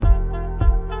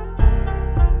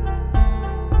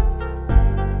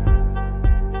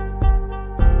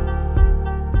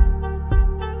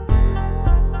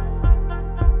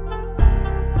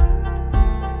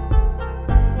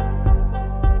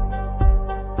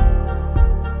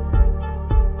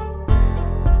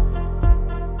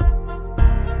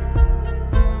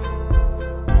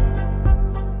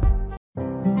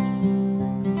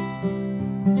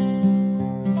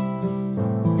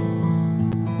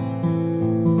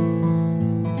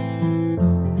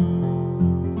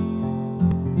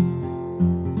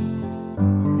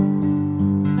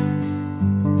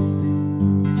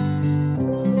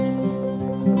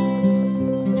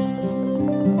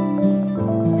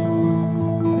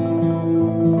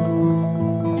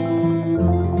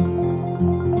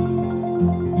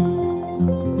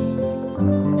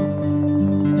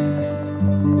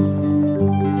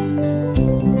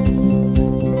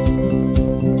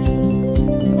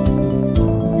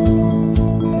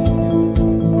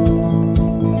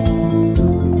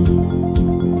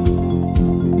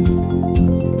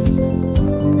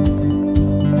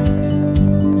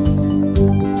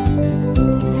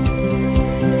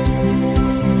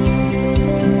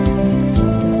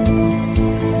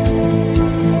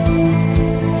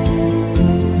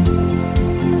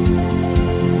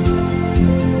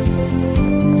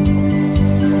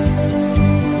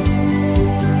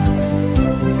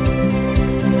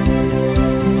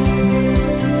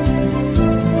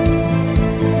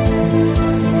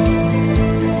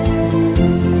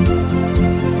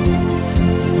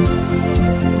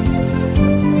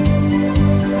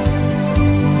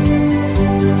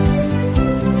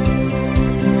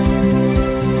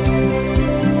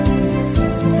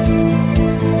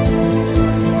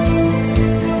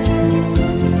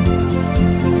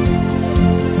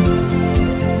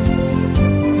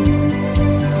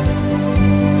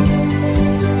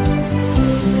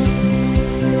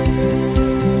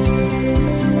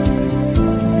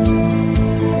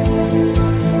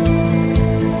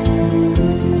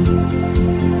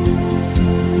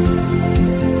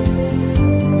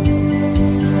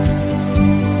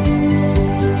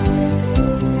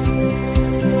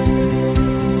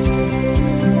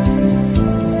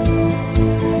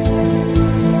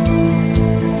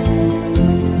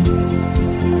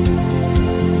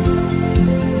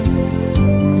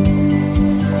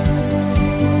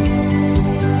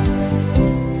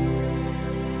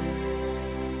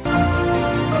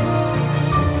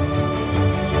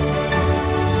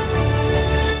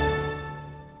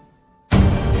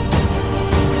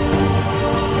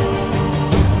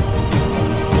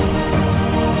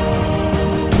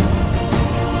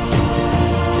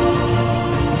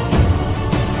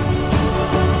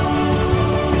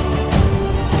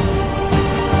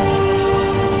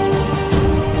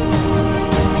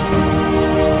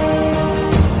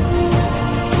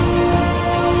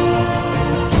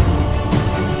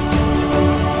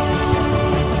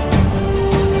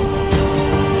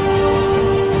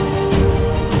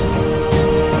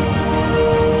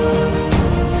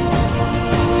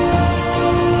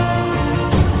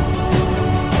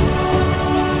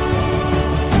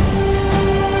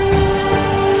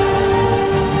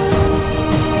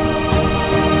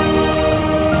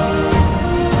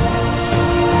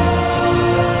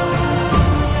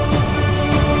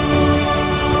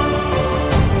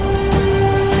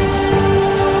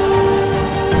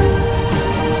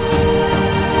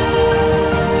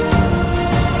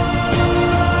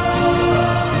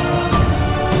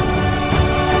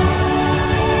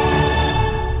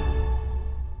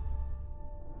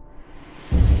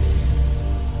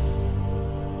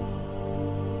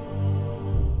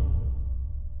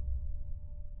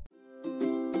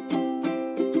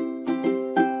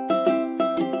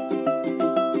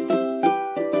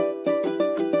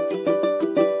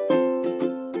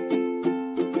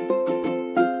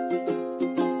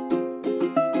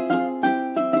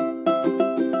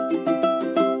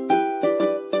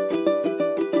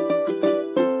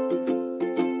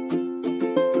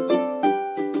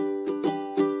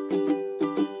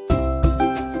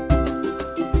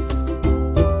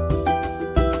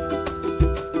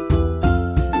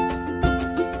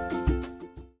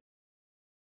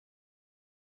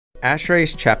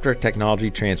ASHRAE's Chapter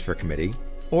Technology Transfer Committee,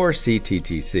 or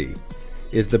CTTC,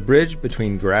 is the bridge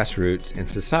between grassroots and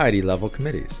society-level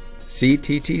committees.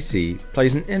 CTTC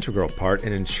plays an integral part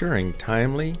in ensuring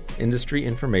timely industry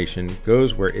information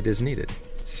goes where it is needed.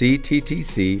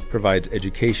 CTTC provides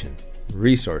education,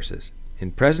 resources,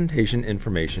 and presentation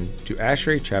information to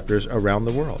ASHRAE chapters around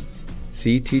the world.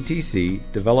 CTTC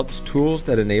develops tools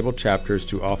that enable chapters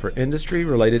to offer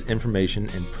industry-related information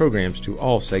and programs to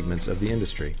all segments of the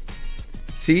industry.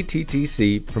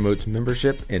 CTTC promotes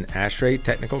membership in ASHRAE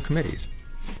technical committees.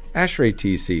 ASHRAE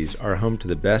TCs are home to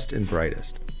the best and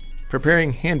brightest,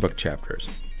 preparing handbook chapters,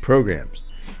 programs,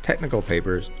 technical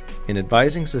papers, and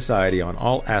advising society on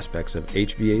all aspects of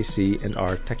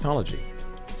HVAC&R technology.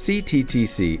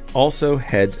 CTTC also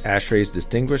heads ASHRAE's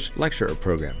Distinguished Lecturer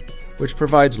Program, which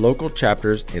provides local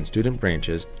chapters and student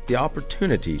branches the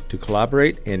opportunity to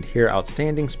collaborate and hear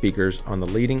outstanding speakers on the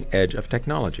leading edge of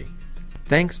technology.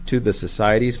 Thanks to the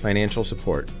Society's financial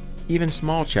support, even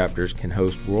small chapters can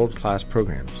host world-class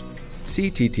programs.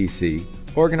 CTTC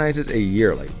organizes a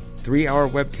yearly 3-hour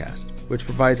webcast, which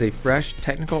provides a fresh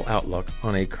technical outlook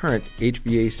on a current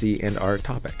HVAC&R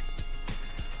topic.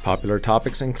 Popular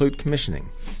topics include commissioning,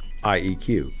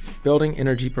 IEQ, building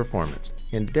energy performance,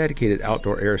 and dedicated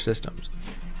outdoor air systems,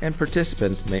 and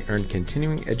participants may earn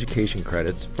continuing education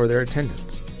credits for their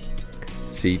attendance.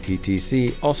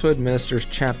 CTTC also administers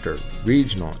chapter,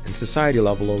 regional, and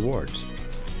society-level awards.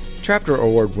 Chapter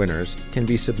award winners can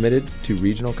be submitted to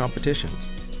regional competitions,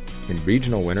 and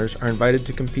regional winners are invited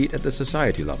to compete at the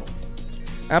society level.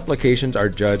 Applications are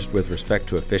judged with respect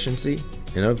to efficiency,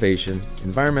 innovation,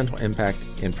 environmental impact,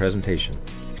 and presentation.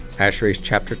 ASHRAE's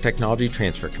Chapter Technology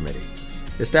Transfer Committee,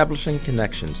 establishing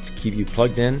connections to keep you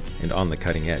plugged in and on the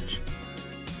cutting edge.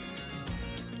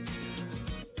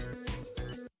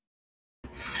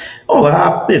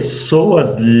 Olá,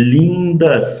 pessoas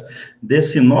lindas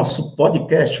desse nosso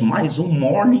podcast, mais um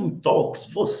Morning Talks.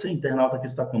 Você, internauta que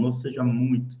está conosco, seja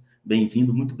muito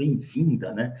bem-vindo, muito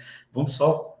bem-vinda, né? Vamos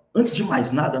só, antes de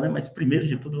mais nada, né? Mas primeiro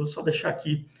de tudo, vou só deixar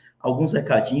aqui alguns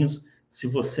recadinhos. Se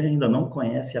você ainda não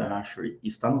conhece a ASHRAE e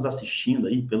está nos assistindo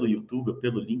aí pelo YouTube ou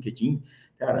pelo LinkedIn,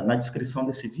 cara, na descrição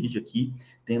desse vídeo aqui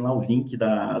tem lá o link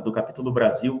do capítulo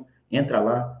Brasil. Entra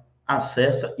lá,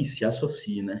 acessa e se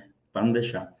associe, né? Para não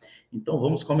deixar. Então,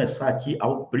 vamos começar aqui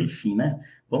ao briefing, né?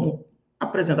 Vamos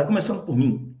apresentar, começando por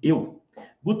mim. Eu,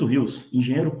 Guto Rios,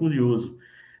 engenheiro curioso,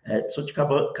 sou de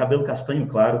cabelo castanho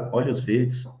claro, olhos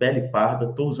verdes, pele parda,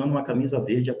 estou usando uma camisa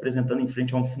verde apresentando em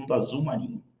frente a um fundo azul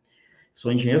marinho. Sou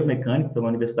engenheiro mecânico pela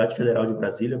Universidade Federal de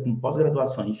Brasília, com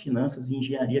pós-graduação em Finanças e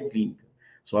Engenharia Clínica.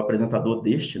 Sou apresentador do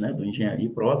Engenharia e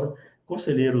Prosa,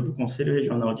 conselheiro do Conselho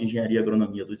Regional de Engenharia e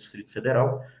Agronomia do Distrito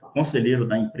Federal, conselheiro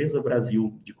da Empresa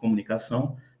Brasil de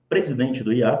Comunicação, presidente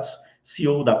do IATS,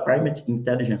 CEO da Primate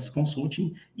Intelligence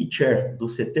Consulting e chair do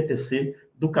CTTC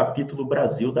do capítulo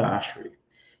Brasil da ASHRAE.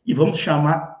 E vamos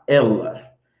chamar ela,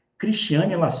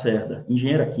 Cristiane Lacerda,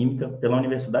 engenheira química pela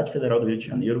Universidade Federal do Rio de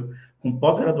Janeiro, com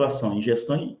pós-graduação em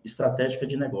Gestão Estratégica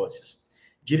de Negócios,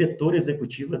 diretora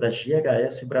executiva da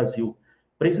GHS Brasil,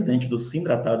 presidente do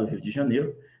Sindratá do Rio de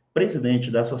Janeiro, presidente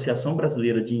da Associação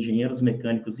Brasileira de Engenheiros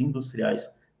Mecânicos e Industriais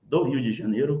do Rio de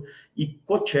Janeiro e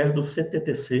co-chair do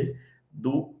CTTC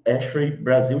do ASHRAE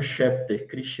Brasil Chapter.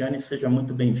 Cristiane, seja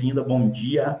muito bem-vinda, bom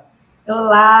dia.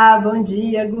 Olá, bom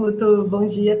dia, Guto, bom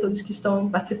dia a todos que estão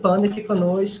participando aqui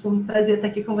conosco, um prazer estar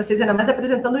aqui com vocês, ainda mais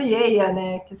apresentando o IEA,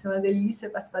 né, que é uma delícia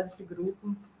participar desse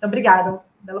grupo. Então, obrigada,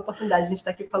 bela oportunidade de a gente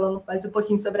estar aqui falando mais um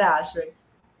pouquinho sobre a ASHRAE.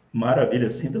 Maravilha,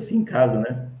 sinta-se em casa,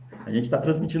 né? A gente está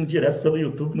transmitindo direto pelo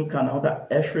YouTube no canal da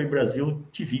ASHRAE Brasil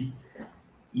TV.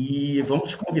 E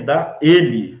vamos convidar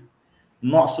ele,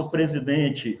 nosso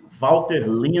presidente, Walter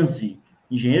Lenzi,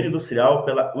 engenheiro industrial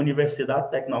pela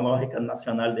Universidade Tecnológica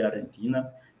Nacional de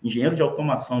Argentina, engenheiro de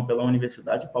automação pela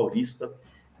Universidade Paulista,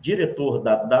 diretor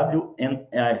da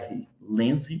WNR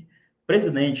Lenzi,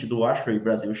 presidente do ASHRAE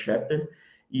Brasil Chapter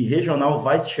e Regional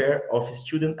Vice Chair of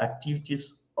Student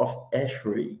Activities of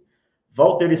ASHRAE.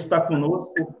 Walter está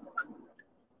conosco.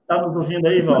 Está nos ouvindo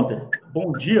aí, Walter?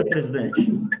 Bom dia,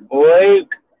 presidente. Oi,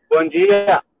 bom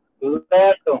dia. Tudo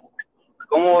certo?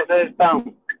 Como vocês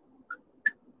estão?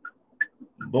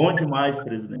 Bom demais,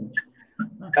 presidente.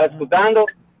 Está escutando?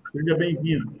 Seja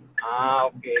bem-vindo. Ah,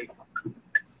 ok.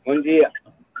 Bom dia.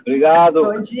 Obrigado.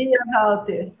 Bom dia,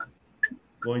 Walter.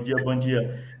 Bom dia, bom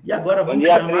dia. E agora vamos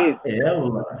dia, chamar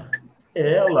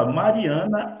ela,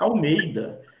 Mariana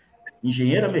Almeida,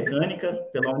 engenheira mecânica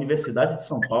pela Universidade de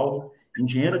São Paulo,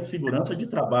 engenheira de segurança de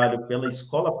trabalho pela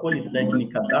Escola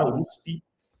Politécnica da USP,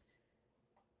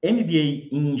 MBA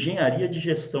em Engenharia de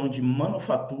Gestão de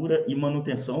Manufatura e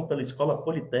Manutenção pela Escola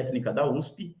Politécnica da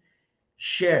USP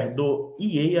Chair do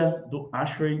IEA do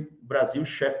ASHRAE Brasil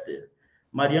Chapter.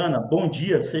 Mariana, bom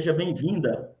dia, seja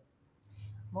bem-vinda.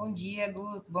 Bom dia,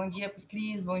 Guto. Bom dia,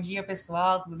 Cris. Bom dia,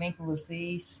 pessoal. Tudo bem com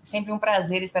vocês? Sempre um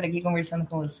prazer estar aqui conversando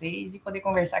com vocês e poder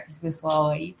conversar com esse pessoal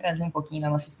aí, trazer um pouquinho da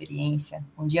nossa experiência.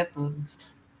 Bom dia a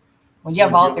todos. Bom dia,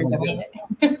 Walter, também, né?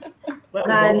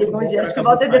 Mari, bom dia. Acho que o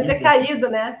Walter deve ter caído,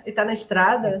 né? Ele está na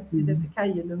estrada, ele deve ter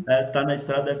caído. Está na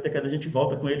estrada, deve ter caído. A gente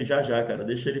volta com ele já, cara.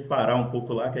 Deixa ele parar um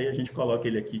pouco lá, que aí a gente coloca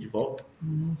ele aqui de volta.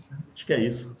 Sim. Acho que é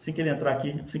isso. Assim que ele entrar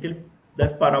aqui, assim que ele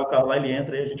deve parar o carro lá, ele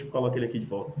entra e a gente coloca ele aqui de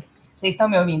volta. Vocês estão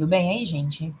me ouvindo bem aí,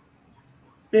 gente?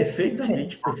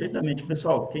 Perfeitamente.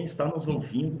 Pessoal, quem está nos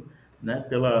ouvindo, né,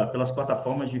 pelas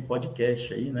plataformas de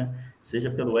podcast aí, né, seja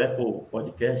pelo Apple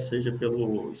Podcast, seja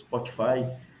pelo Spotify,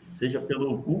 seja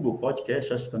pelo Google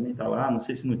Podcast, acho que também está lá, não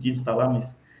sei se no Deezer está lá,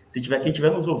 mas se tiver, quem estiver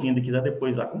nos ouvindo e quiser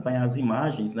depois acompanhar as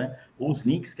imagens, né, ou os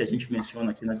links que a gente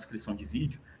menciona aqui na descrição de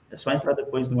vídeo, é só entrar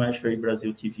depois no ASHRAE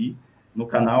Brasil TV, no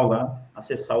canal lá,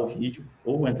 acessar o vídeo,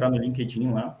 ou entrar no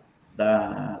LinkedIn lá,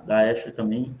 da ASHRAE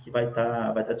também, que vai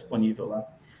estar disponível lá.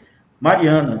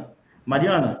 Mariana,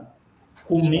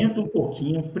 comenta um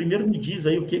pouquinho, primeiro me diz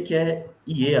aí o que é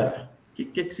IEA, o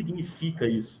que significa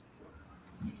isso?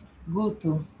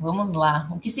 Guto, vamos lá.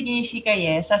 O que significa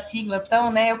IEA? Essa sigla,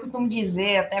 então, né, eu costumo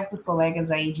dizer até para os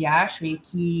colegas aí de ASHRAE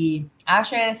que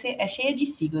ASHRAE é cheia de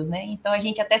siglas, né? Então a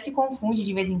gente até se confunde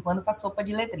de vez em quando com a sopa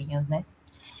de letrinhas, né?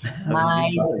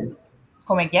 Mas,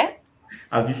 como é que é?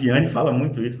 A Viviane fala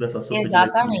muito isso dessa sopa.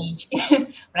 Exatamente.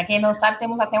 Para quem não sabe,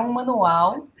 temos até um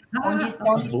manual onde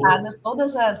estão listadas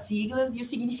todas as siglas e o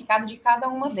significado de cada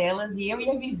uma delas. E eu e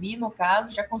a Vivi, no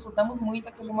caso, já consultamos muito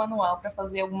aquele manual para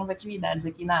fazer algumas atividades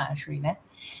aqui na ASHRAE, né?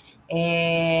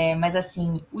 Mas,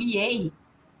 assim, o EA,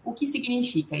 o que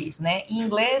significa isso, né? Em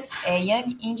inglês, é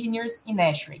Young Engineers in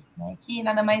ASHRAE, né? Que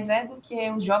nada mais é do que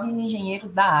os jovens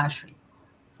engenheiros da ASHRAE.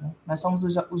 Nós somos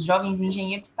os jovens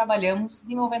engenheiros que trabalhamos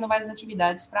desenvolvendo várias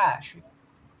atividades para a ASHRAE.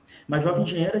 Mas jovem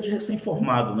engenheiro é de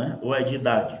recém-formado, né? Ou é de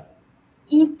idade?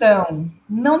 Então,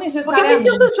 não necessariamente. Porque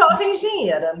eu me sinto jovem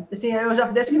engenheira. Assim, eu já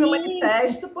deixo aqui meu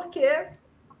manifesto, porque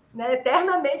né,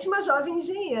 eternamente uma jovem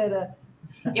engenheira.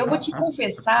 Eu vou te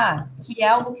confessar que é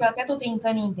algo que eu até estou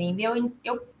tentando entender.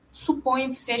 Eu suponho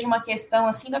que seja uma questão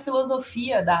assim da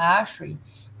filosofia da ASHRAE,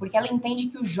 porque ela entende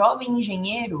que o jovem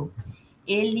engenheiro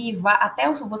ele vai até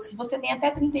se você tem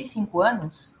até 35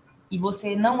 anos e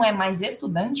você não é mais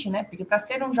estudante, né? Porque para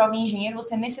ser um jovem engenheiro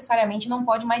você necessariamente não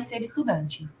pode mais ser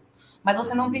estudante, mas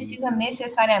você não precisa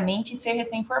necessariamente ser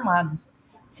recém-formado.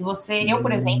 Eu,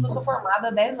 por exemplo, sou formada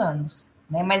há 10 anos,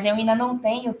 né? Mas eu ainda não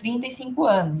tenho 35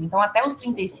 anos. Então, até os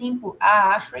 35,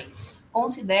 a ASHRAE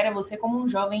considera você como um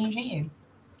jovem engenheiro.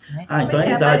 Né? Então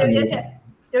é a idade.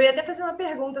 Eu ia até fazer uma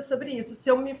pergunta sobre isso. Se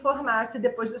eu me formasse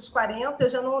depois dos 40, eu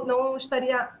já não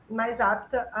estaria mais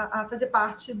apta a fazer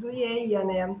parte do IEA,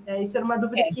 né? Isso era uma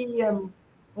dúvida que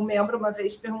um membro uma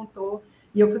vez perguntou,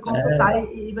 e eu fui consultar,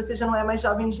 e você já não é mais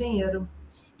jovem engenheiro.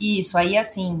 Isso, aí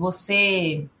assim,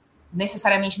 você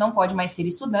necessariamente não pode mais ser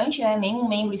estudante, né? Nenhum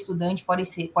membro estudante pode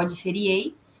ser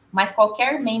IEA, mas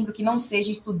qualquer membro que não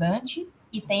seja estudante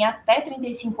e tem até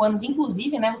 35 anos,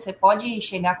 inclusive, né, você pode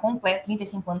chegar completo,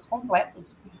 35 anos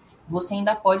completos, você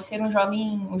ainda pode ser um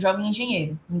jovem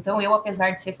engenheiro. Então, eu,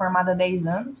 apesar de ser formada há 10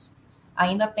 anos,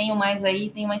 ainda tenho mais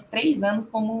 3 anos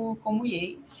como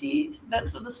IEA. Se der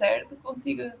tudo certo,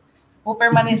 vou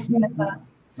permanecer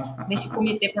nesse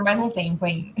comitê por mais um tempo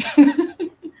ainda.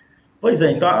 Pois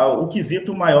é, então o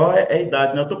quesito maior é a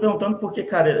idade, né? Eu estou perguntando porque,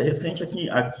 cara, recente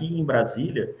aqui em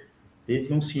Brasília,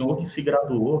 teve um senhor que se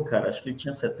graduou, cara, acho que ele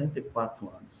tinha 74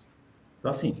 anos.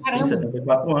 Então, assim, tem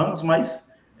 74 anos, mas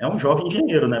é um jovem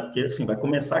engenheiro, né? Porque, assim, vai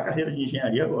começar a carreira de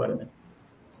engenharia agora, né?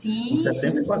 Sim, com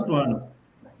 74 anos.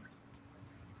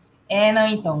 Não,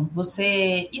 então,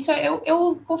 isso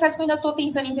eu confesso que eu ainda estou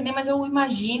tentando entender, mas eu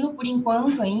imagino, por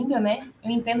enquanto ainda, né?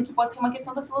 Eu entendo que pode ser uma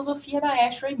questão da filosofia da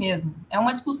ASHRAE mesmo. É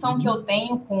uma discussão que eu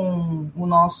tenho com o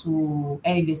nosso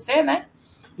RVC, né?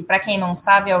 E para quem não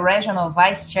sabe, é o Regional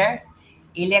Vice Chair.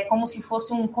 Ele é como se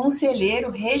fosse um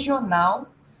conselheiro regional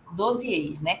dos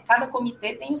IEs, né? Cada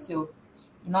comitê tem o seu.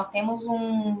 E nós temos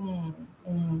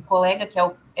um colega que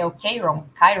é o Kyron,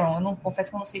 eu confesso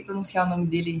que eu não sei pronunciar o nome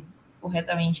dele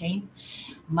corretamente ainda,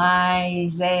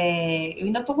 mas eu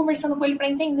ainda estou conversando com ele para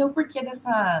entender o porquê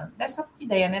dessa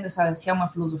ideia, né? Se é uma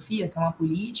filosofia, se é uma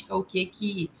política, o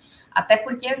que... Até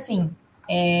porque, assim,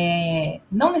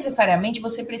 não necessariamente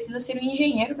você precisa ser um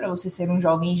engenheiro para você ser um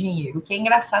jovem engenheiro, o que é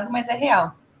engraçado, mas é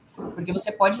real. Porque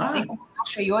você pode ser, como eu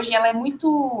acho, e hoje ela é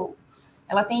muito...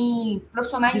 Ela tem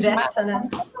profissionais diversa, de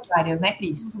várias áreas, né,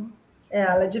 Cris?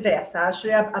 Ela é diversa. Acho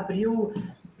que abriu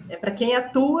para quem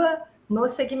atua no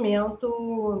segmento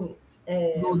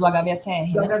do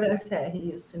HVSR, do né?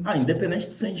 HVSR, isso. Independente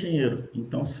de ser engenheiro.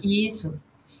 Então, isso.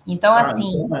 Então,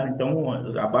 assim... Então,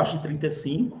 abaixo de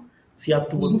 35, se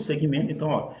atua no segmento. Então,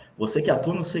 ó, você que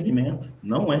atua no segmento,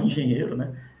 não é engenheiro,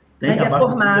 né? Tem mas abaixo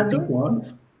formado. de 35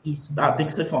 anos. Isso. Tem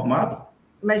que ser formado?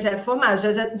 Mas já é formado,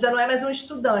 já não é mais um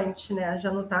estudante, né? Já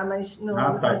não está mais no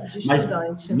caso de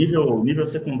estudante. Mas nível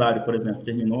secundário, por exemplo,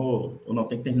 terminou ou não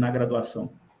tem que terminar a graduação?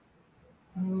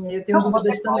 Eu tenho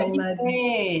dúvidas também,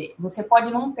 Mari. Você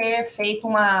pode não ter feito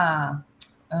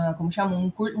como chama?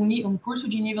 Um curso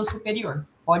de nível superior.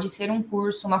 Pode ser um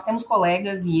curso... Nós temos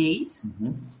colegas IEs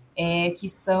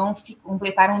que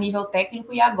completaram o nível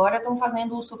técnico e agora estão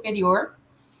fazendo o superior.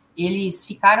 Eles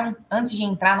ficaram, antes de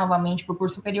entrar novamente para o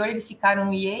curso superior, eles ficaram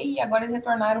no IE e agora eles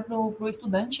retornaram para o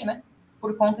estudante, né?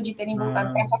 Por conta de terem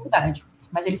voltado para a faculdade.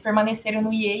 Mas eles permaneceram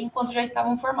no IE enquanto já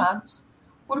estavam formados,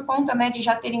 por conta, né, de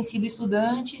já terem sido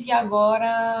estudantes e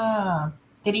agora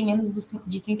terem menos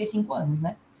de 35 anos,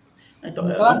 né? Então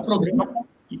assim,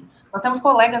 nós temos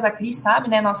colegas, a Cris sabe,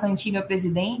 né? Nossa antiga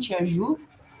presidente, a Ju,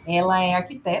 ela é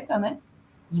arquiteta, né?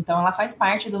 Então, ela faz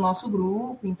parte do nosso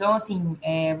grupo. Então, assim,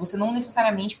 você não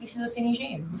necessariamente precisa ser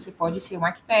engenheiro. Você pode ser um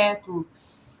arquiteto.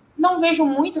 Não vejo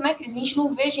muito, né, Cris? A gente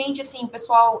não vê gente, assim,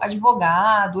 pessoal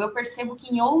advogado. Eu percebo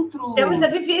que em outro... Temos a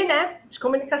Vivi, né, de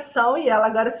comunicação, e ela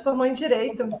agora se formou em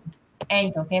Direito.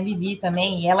 Então, tem a Vivi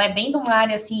também. E ela é bem de uma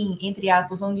área, assim, entre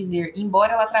aspas, vamos dizer,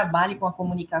 embora ela trabalhe com a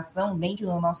comunicação dentro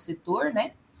do nosso setor,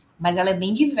 né, mas ela é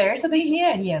bem diversa da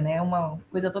engenharia, né? Uma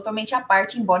coisa totalmente à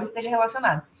parte, embora esteja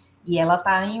relacionada. E ela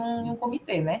está em um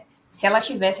comitê, né? Se ela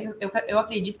tivesse, eu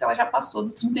acredito que ela já passou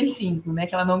dos 35, né?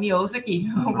 Que ela não me ouça aqui.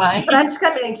 Mas...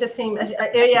 Praticamente, assim,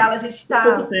 eu e ela, a gente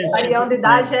está variando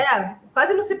idade,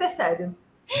 quase não se percebe.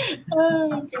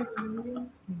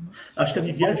 Acho que a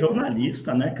Vivi é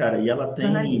jornalista, né, cara? E ela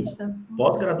tem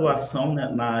pós-graduação, né,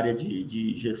 na área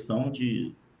de gestão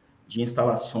de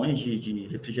instalações de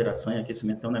refrigeração e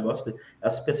aquecimento. É um negócio...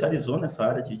 Ela se especializou nessa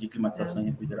área de climatização e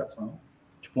refrigeração.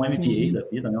 Tipo um MBA da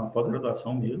vida, né? Uma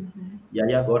pós-graduação mesmo. E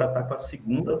aí agora está com a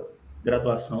segunda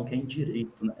graduação, que é em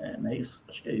Direito, né? Não é isso?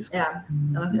 Acho que é isso. Ela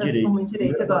se formou em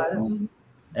Direito agora.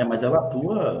 Mas ela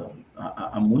atua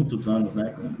há muitos anos,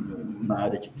 né? Na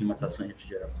área de climatização e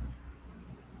refrigeração.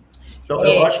 Então,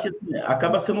 eu acho que assim,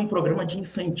 acaba sendo um programa de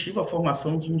incentivo à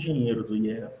formação de engenheiros, o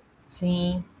IEA.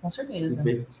 Sim, com certeza.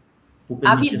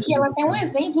 A Vivi, ela tem um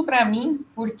exemplo para mim,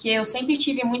 porque eu sempre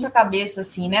tive muito a cabeça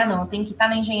assim, né? Não, tem que estar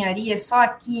na engenharia, só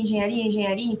aqui,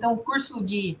 engenharia. Então, o curso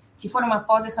se for uma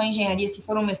pós, é só engenharia, se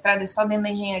for um mestrado, é só dentro da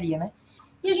engenharia, né?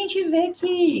 E a gente vê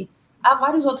que há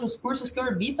vários outros cursos que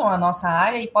orbitam a nossa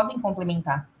área e podem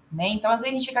complementar, né? Então, às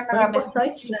vezes, a gente fica com a cabeça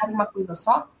de alguma coisa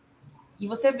só, e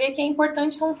você vê que é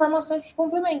importante, são informações que se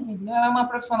complementam, entendeu? Ela é uma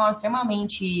profissional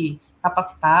extremamente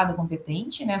capacitada,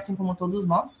 competente, né? Assim como todos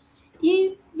nós.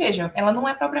 E, veja, ela não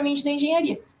é propriamente da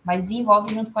engenharia, mas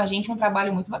desenvolve junto com a gente um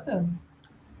trabalho muito bacana.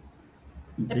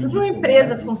 Para uma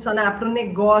empresa funcionar, para o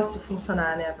negócio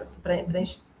funcionar, né? Para a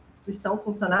instituição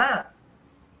funcionar,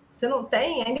 você não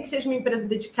tem, ainda que seja uma empresa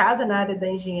dedicada na área da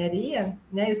engenharia,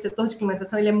 né? E o setor de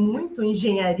climatização ele é muito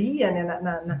engenharia,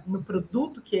 né? No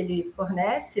produto que ele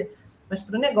fornece, mas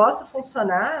para o negócio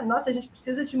funcionar, nossa, a gente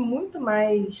precisa de muito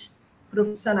mais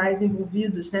profissionais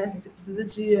envolvidos, né? Assim, você precisa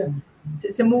de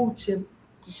ser multi.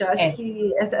 Então, acho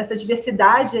que essa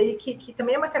diversidade aí, que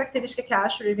também é uma característica que a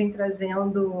ASHRAE vem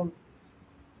trazendo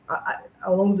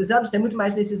ao longo dos anos, tem muito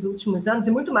mais nesses últimos anos,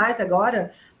 e muito mais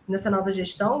agora, nessa nova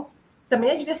gestão,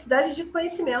 também a diversidade de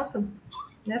conhecimento,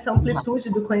 né? Essa amplitude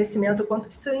do conhecimento, o quanto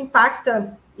que isso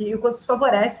impacta e o quanto isso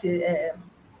favorece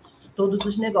todos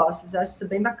os negócios. Eu acho isso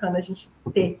bem bacana, a gente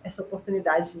ter essa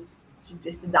oportunidade de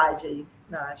diversidade aí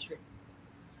na ASHRAE.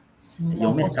 Sim, é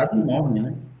um mercado enorme,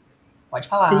 né? Pode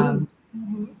falar.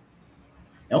 Sim.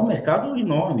 É um mercado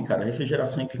enorme, cara.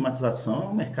 Refrigeração e climatização é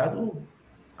um mercado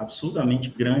absurdamente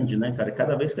grande, né, cara?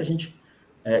 Cada vez que a gente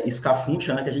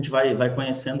escafuncha, né, que a gente vai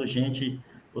conhecendo gente...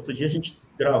 Outro dia a gente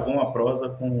gravou uma prosa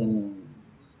com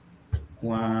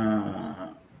a...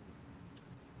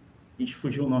 A gente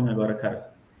fugiu o nome agora, cara.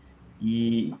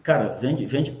 E, cara,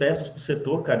 vende peças para o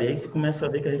setor, cara, e aí tu começa a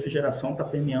ver que a refrigeração está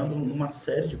permeando uma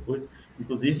série de coisas,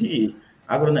 inclusive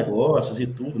agronegócios e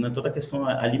tudo, né? Toda a questão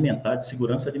alimentar, de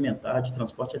segurança alimentar, de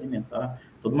transporte alimentar,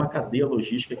 toda uma cadeia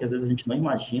logística que às vezes a gente não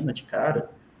imagina de cara,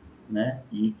 né?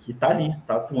 E que está ali,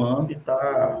 está atuando e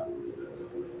está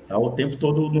o tempo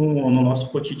todo no nosso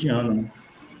cotidiano, né?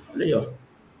 Olha aí, ó.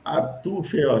 Arthur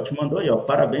Ferreira, te mandou aí, ó.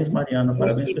 Parabéns, Mariana.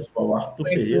 Parabéns, pessoal. Arthur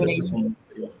Ferreira.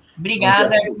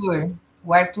 Obrigada, Arthur.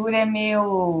 O Arthur é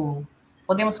meu...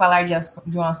 Podemos falar de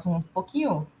um assunto um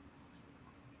pouquinho?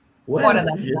 fora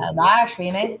da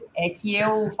Ashley, né? É que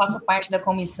eu faço parte da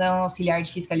Comissão Auxiliar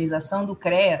de Fiscalização do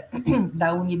CREA,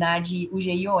 da unidade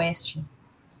UGI Oeste.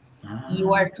 E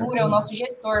o Arthur é o nosso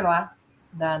gestor lá,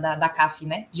 da CAF,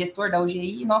 né? Gestor da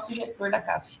UGI e nosso gestor da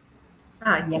CAF.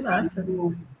 Ah, que massa.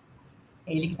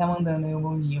 É ele que tá mandando aí um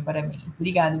bom dia, parabéns.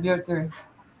 Obrigado, viu, Arthur?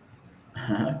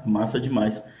 Massa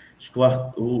demais. Acho que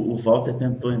o Walter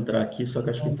tentou entrar aqui, só que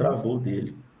acho que travou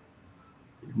dele.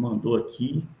 Ele mandou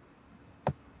aqui.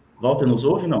 Walter, nos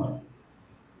ouve, não?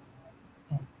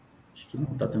 Acho que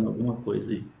não está tendo alguma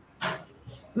coisa aí.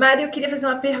 Mário, eu queria fazer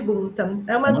uma pergunta.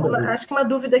 Acho que uma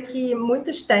dúvida que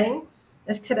muitos têm,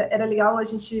 acho que era legal a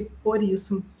gente pôr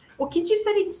isso. O que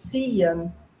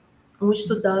diferencia um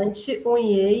estudante, um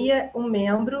IEA, um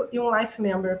membro e um Life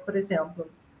Member, por exemplo?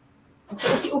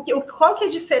 Qual que é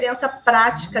a diferença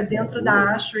prática dentro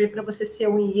da ASHRAE para você ser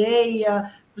um IEA,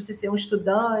 para você ser um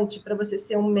estudante, para você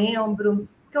ser um membro?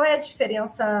 Qual é a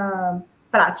diferença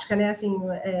prática, né? Assim,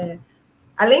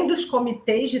 além dos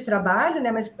comitês de trabalho,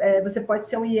 né? Mas você pode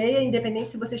ser um IEA independente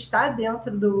se você está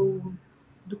dentro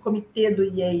do comitê do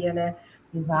IEA, né?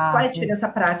 Exato. Qual é a diferença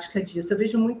prática disso? Eu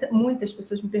vejo muitas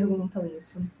pessoas me perguntam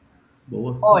isso.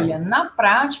 Boa. Olha, na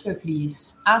prática,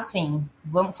 Cris, assim,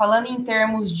 vamos falando em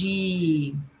termos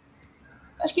de,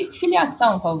 acho que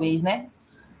filiação, talvez, né?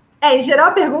 Em geral,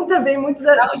 a pergunta vem muito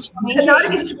na hora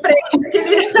que a gente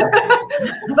preenche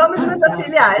vamos nos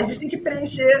afiliar, a gente tem que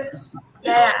preencher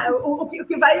o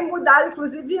que vai mudar,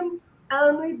 inclusive, a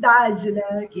anuidade,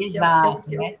 né? Exato,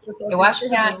 né? Eu acho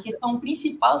que a questão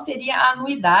principal seria a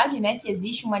anuidade, né? Que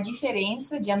existe uma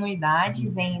diferença de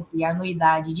anuidades entre a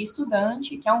anuidade de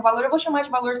estudante, que é um valor, eu vou chamar de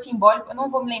valor simbólico, eu não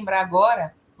vou me lembrar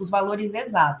agora os valores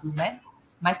exatos, né?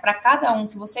 Mas para cada um,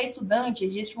 se você é estudante,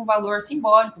 existe um valor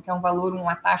simbólico, que é um valor,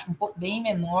 uma taxa um pouco bem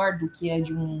menor do que a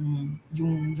de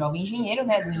um jovem engenheiro,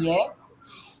 né? Do IE.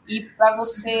 E para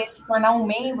você se tornar um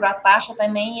membro, a taxa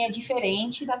também é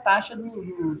diferente da taxa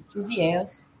que os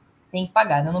IES têm que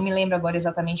pagar. Eu não me lembro agora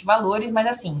exatamente valores, mas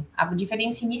assim, a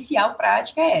diferença inicial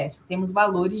prática é essa. Temos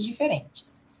valores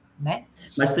diferentes, né?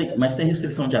 Mas tem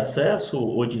restrição de acesso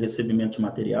ou de recebimento de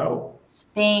material?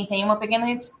 Tem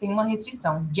uma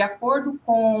restrição. De acordo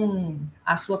com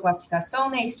a sua classificação,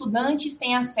 né, estudantes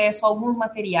têm acesso a alguns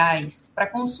materiais para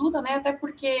consulta, né, até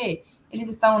porque eles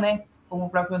estão, né, como o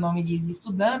próprio nome diz,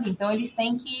 estudando, então eles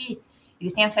têm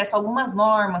acesso a algumas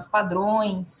normas,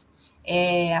 padrões,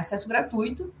 acesso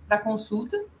gratuito para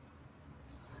consulta.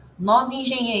 Nós,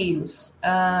 engenheiros,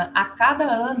 a cada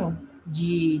ano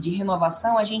de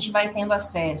renovação, a gente vai tendo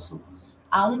acesso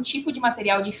a um tipo de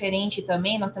material diferente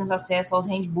também. Nós temos acesso aos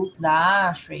handbooks da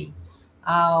ASHRAE,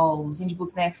 aos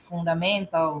handbooks, né,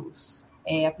 Fundamentals,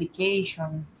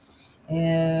 Application,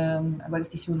 agora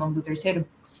esqueci o nome do terceiro,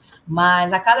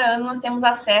 mas a cada ano nós temos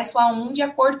acesso a um de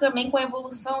acordo também com a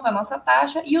evolução da nossa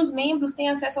taxa, e os membros têm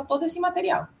acesso a todo esse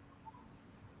material,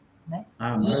 né?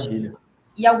 Maravilha.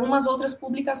 E algumas outras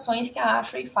publicações que a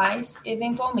ASHRAE faz,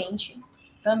 eventualmente,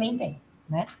 também tem,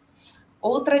 né?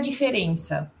 Outra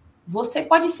diferença: você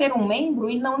pode ser um membro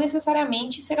e não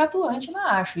necessariamente ser atuante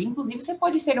na ASHRAE. Inclusive, você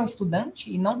pode ser um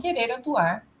estudante e não querer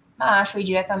atuar na ASHRAE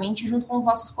diretamente junto com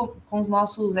os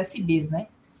nossos SBs, né?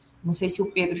 Não sei se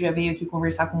o Pedro já veio aqui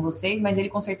conversar com vocês, mas ele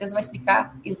com certeza vai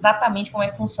explicar exatamente como é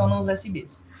que funcionam os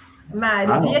SBs.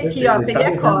 Mário, vi aqui, ó, peguei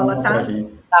a cola, tá?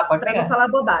 Tá, pode pegar. Para não falar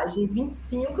bobagem,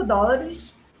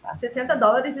 $25,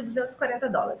 $60 e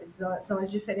 $240. São as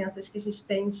diferenças que a gente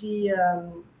tem de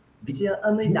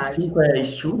anuidade. 25 é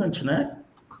student, né?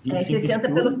 60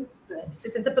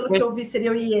 pelo que eu vi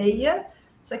seria o IEA,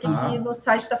 só que aqui no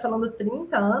site está falando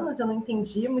 30 anos, eu não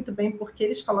entendi muito bem por que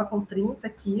eles colocam 30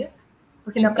 aqui,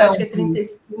 porque na prática é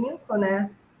 35, né?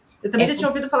 Eu também já tinha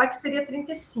ouvido falar que seria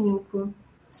 35.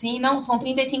 Sim, não, são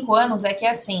 35 anos, é que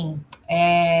assim,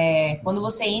 quando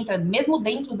você entra, mesmo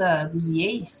dentro dos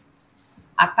IEs,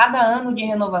 a cada ano de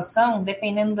renovação,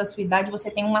 dependendo da sua idade,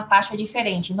 você tem uma taxa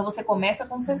diferente. Então, você começa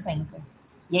com 60.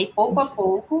 E aí, pouco a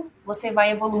pouco, você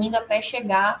vai evoluindo até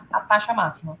chegar à taxa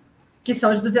máxima. Que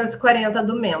são os 240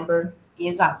 do member.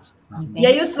 Exato. Entende? E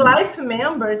aí, os life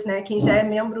members, né, quem já é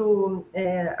membro,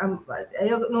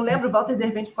 eu não lembro, o Walter, de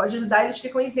repente, pode ajudar, eles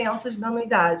ficam isentos da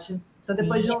anuidade. Então,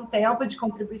 depois de um tempo de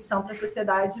contribuição para a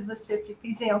sociedade, você fica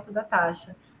isento da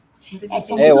taxa.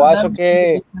 Eu acho que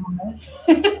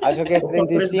é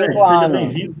 35 anos.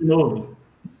 Bem-vindo de novo.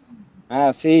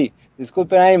 Sim.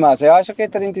 Desculpem aí, mas eu acho que é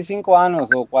 35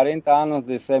 anos ou 40 anos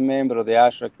de ser membro de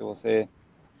ASHRAE que você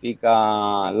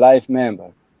fica life member.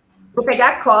 Vou pegar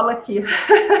a cola aqui.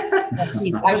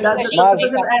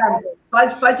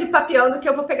 Pode ir papeando que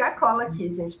eu vou pegar a cola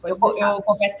aqui, gente. Eu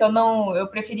confesso que eu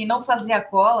preferi não fazer a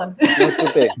cola. Não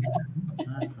escutei.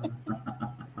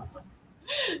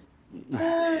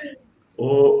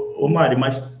 Ô Mari,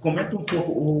 mas comenta um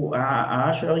pouco, a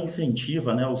ASHA ela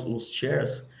incentiva, né, os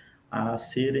chairs a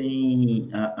terem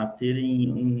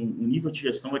um nível de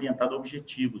gestão orientado a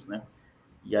objetivos, né?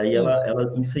 E aí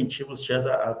ela incentiva os chairs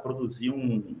a produzir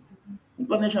um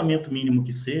planejamento mínimo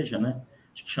que seja, né?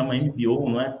 Acho que chama MBO,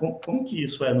 não é? Como que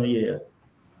isso é no IEA?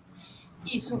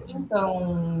 Isso,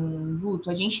 então, Guto,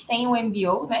 a gente tem o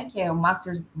MBO, né, que é o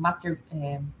Master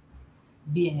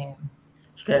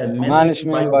Acho que é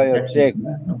Management by Object.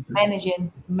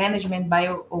 Management by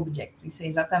Object, isso é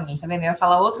exatamente. Tá vendo? Eu ia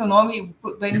falar outro nome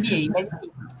do MBA, mas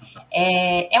enfim.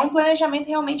 É um planejamento,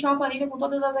 realmente é uma planilha com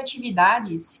todas as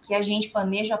atividades que a gente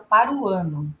planeja para o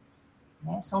ano.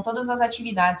 Né? São todas as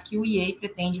atividades que o IEA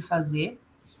pretende fazer,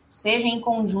 seja em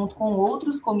conjunto com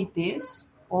outros comitês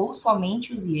ou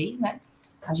somente os IEAs, né?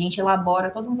 A gente elabora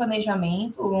todo um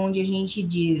planejamento onde a gente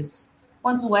diz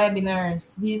quantos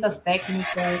webinars, visitas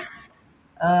técnicas,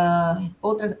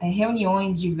 outras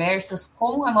reuniões diversas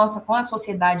com a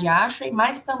sociedade ASHRAE,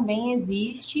 mas também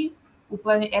existe,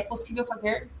 é possível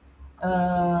fazer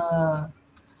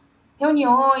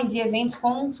reuniões e eventos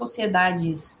com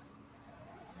sociedades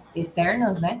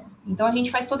externas, né? Então, a gente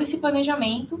faz todo esse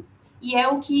planejamento e é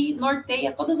o que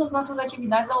norteia todas as nossas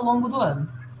atividades ao longo do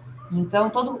ano. Então,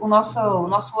 todo o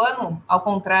nosso ano, ao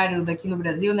contrário daqui no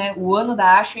Brasil, né? O ano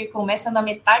da ASHRAE começa na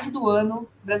metade do ano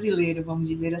brasileiro, vamos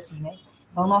dizer assim, né?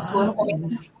 Então, o nosso ano começa em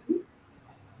julho.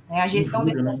 Né? A gestão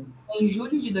desse ano começou em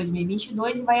julho de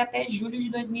 2022 e vai até julho de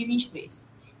 2023.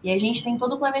 E a gente tem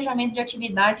todo o planejamento de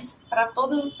atividades para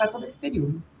todo esse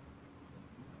período.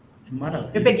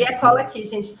 Maravilha. Eu peguei a cola aqui,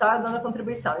 gente, só dando a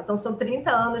contribuição. Então, são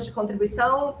 30 anos de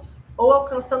contribuição ou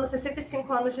alcançando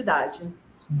 65 anos de idade.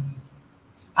 Sim.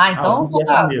 Então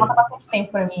falta bastante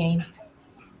tempo para mim ainda.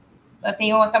 Eu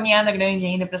tenho uma caminhada grande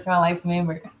ainda para ser uma Life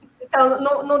Member. Então,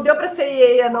 não deu para ser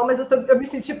IEA, não, mas eu me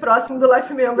senti próximo do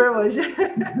Life Member hoje.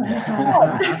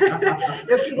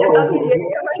 Eu queria estar no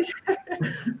IEA, mas...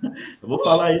 Eu vou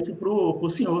falar isso para o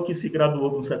senhor que se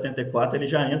graduou com 74, ele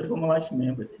já entra como Life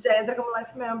Member. Já entra como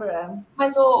Life Member, é.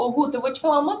 Mas, Guto, eu vou te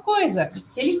falar uma coisa.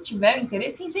 Se ele tiver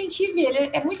interesse, incentive. Ele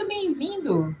é muito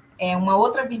bem-vindo. É uma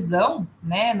outra visão,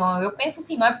 né? Eu penso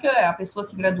assim, não é porque a pessoa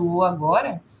se graduou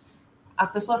agora,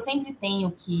 as pessoas sempre têm o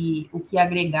que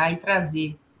agregar e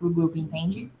trazer para o grupo,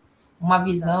 entende? Uma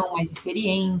visão mais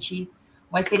experiente,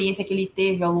 uma experiência que ele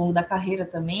teve ao longo da carreira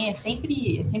também é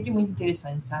sempre muito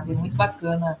interessante, sabe? É muito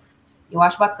bacana. Eu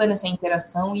acho bacana essa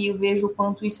interação e eu vejo o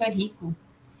quanto isso é rico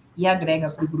e agrega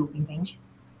para o grupo, entende?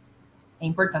 É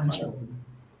importante.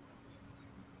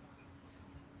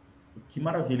 Que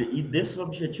maravilha. E desses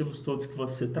objetivos todos que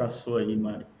você traçou aí,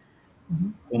 Mari,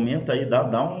 comenta aí,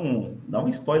 dá um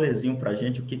spoilerzinho para a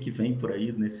gente, o que vem por aí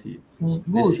nesse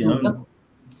ano.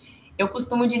 Eu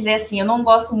costumo dizer assim, eu não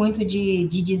gosto muito de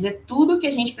dizer tudo que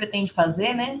a gente pretende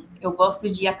fazer, né? Eu gosto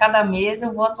de, a cada mês,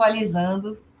 eu vou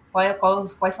atualizando qual é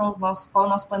o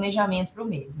nosso planejamento para o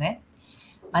mês, né?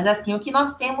 Mas assim, o que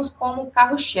nós temos como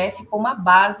carro-chefe, como a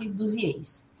base dos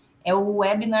IEAs, é o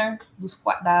webinar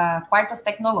da Quartas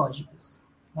Tecnológicas.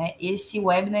 Né? Esse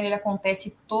webinar ele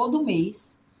acontece todo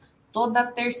mês, toda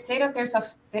terceira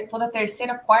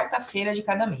quarta-feira de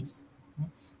cada mês. Né?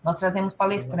 Nós trazemos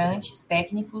palestrantes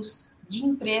técnicos de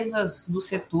empresas do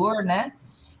setor, né,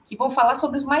 que vão falar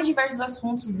sobre os mais diversos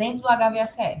assuntos dentro do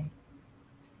HVACR.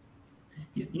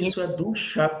 Isso é do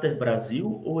Chapter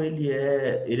Brasil ou ele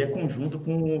é conjunto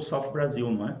com o South Brasil,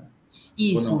 não é?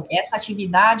 Isso, essa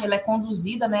atividade ela é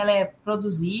conduzida, né, ela é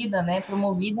produzida, né,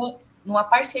 promovida numa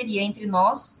parceria entre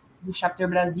nós, do Chapter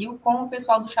Brasil, com o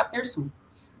pessoal do Chapter Sul.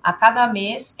 A cada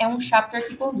mês é um chapter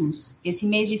que conduz. Esse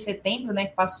mês de setembro, né,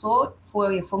 que passou,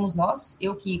 fomos nós,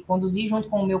 eu que conduzi junto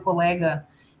com o meu colega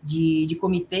de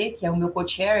comitê, que é o meu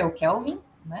co-chair, é o Kelvin,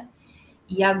 né?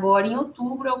 E agora, em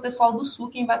outubro, é o pessoal do Sul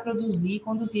quem vai produzir e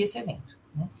conduzir esse evento.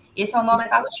 Né? Esse é o nosso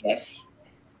carro-chefe.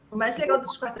 O mais legal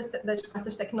das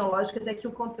quartas tecnológicas é que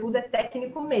o conteúdo é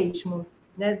técnico mesmo.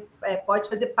 Né? Pode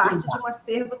fazer parte de um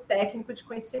acervo técnico de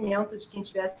conhecimento de quem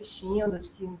estiver assistindo,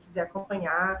 de quem quiser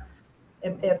acompanhar.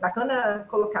 É bacana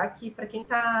colocar aqui para quem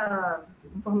está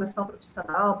em formação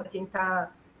profissional, para quem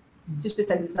está se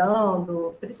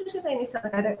especializando, principalmente quem está iniciando a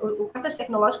carreira. O Quartas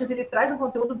Tecnológicas ele traz um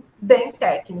conteúdo bem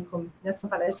técnico, né? São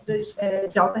palestras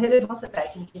de alta relevância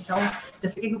técnica. Então, já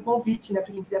fica aqui o convite, né,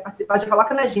 para quem quiser participar, já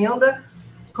coloca na agenda,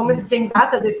 como ele tem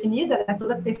data definida, né,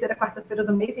 toda terceira quarta-feira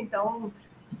do mês, então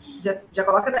já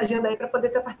coloca na agenda aí para poder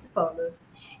estar participando.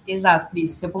 Exato, Cris,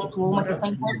 você pontuou uma questão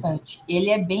importante. Ele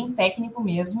é bem técnico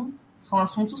mesmo, são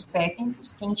assuntos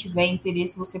técnicos. Quem tiver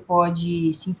interesse, você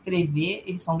pode se inscrever,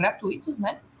 eles são gratuitos,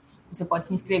 né? Você pode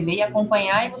se inscrever e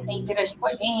acompanhar e você interagir com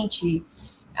a gente,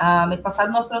 Mês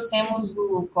passado nós trouxemos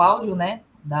o Cláudio, né,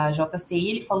 da JCI,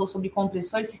 ele falou sobre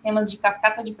compressores e sistemas de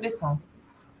cascata de pressão,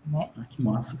 né? Que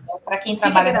massa. Então, para quem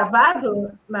trabalha... Fica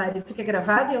gravado, Mari? Fica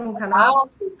gravado em um canal?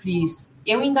 Cris,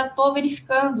 eu ainda estou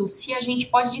verificando se a gente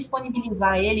pode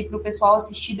disponibilizar ele para o pessoal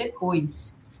assistir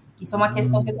depois. Isso é uma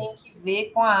questão que eu tenho que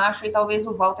ver com a Asha, e talvez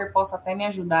o Walter possa até me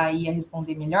ajudar aí a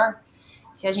responder melhor,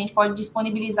 se a gente pode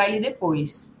disponibilizar ele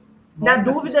depois. Na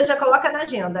dúvida, já coloca na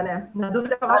agenda, né? Na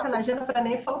dúvida, coloca na agenda para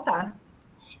nem faltar.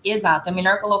 Exato, é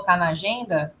melhor colocar na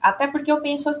agenda, até porque eu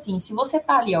penso assim, se você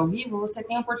está ali ao vivo, você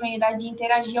tem a oportunidade de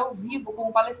interagir ao vivo com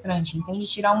o palestrante, entende?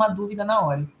 Tirar uma dúvida na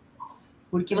hora.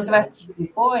 Porque você vai assistir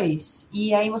depois,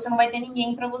 e aí você não vai ter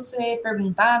ninguém para você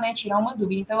perguntar, né? Tirar uma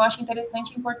dúvida. Então, eu acho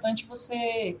interessante e importante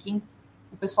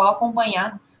o pessoal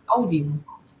acompanhar ao vivo,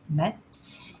 né?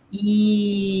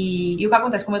 E o que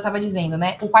acontece, como eu estava dizendo,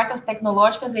 né? O Quartas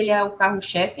Tecnológicas, ele é o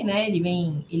carro-chefe, né?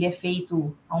 Ele é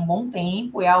feito há um bom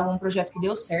tempo, é um projeto que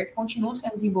deu certo, continua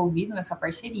sendo desenvolvido nessa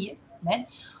parceria, né?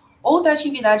 Outra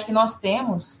atividade que nós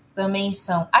temos também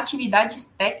são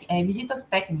visitas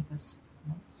técnicas.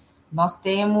 Nós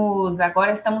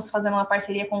agora estamos fazendo uma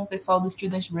parceria com o pessoal do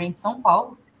Student Brain de São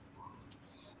Paulo.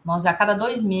 Nós, a cada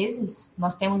 2 meses,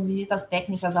 nós temos visitas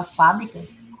técnicas a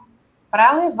fábricas,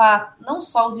 para levar não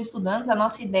só os estudantes, a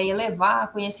nossa ideia é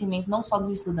levar conhecimento não só dos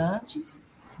estudantes,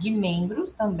 de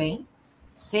membros também,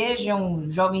 sejam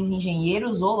jovens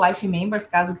engenheiros ou life members,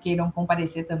 caso queiram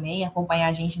comparecer também, acompanhar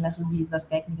a gente nessas visitas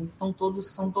técnicas, são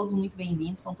todos muito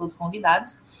bem-vindos, são todos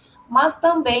convidados, mas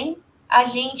também a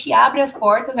gente abre as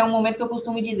portas, é um momento que eu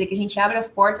costumo dizer, que a gente abre as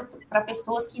portas para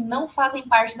pessoas que não fazem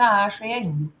parte da Ashley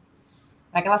ainda,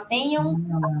 para que elas tenham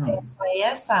acesso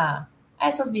a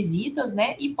essas visitas,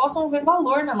 né, e possam ver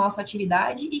valor na nossa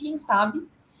atividade e, quem sabe,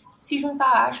 se juntar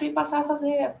à Ashley e passar a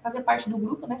fazer parte do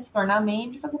grupo, né, se tornar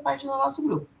membro e fazer parte do nosso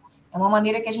grupo. É uma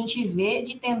maneira que a gente vê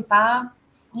de tentar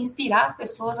inspirar as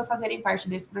pessoas a fazerem parte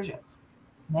desse projeto,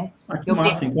 né? Que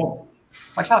massa, então.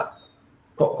 Pode falar.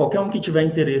 Qualquer um que tiver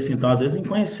interesse, então, às vezes, em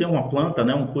conhecer uma planta,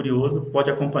 né, um curioso, pode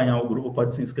acompanhar o grupo,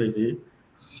 pode se inscrever.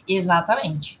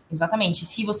 Exatamente.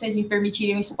 Se vocês me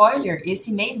permitirem um spoiler,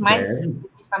 esse mês, mais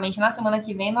especificamente na semana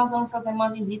que vem, nós vamos fazer uma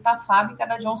visita à fábrica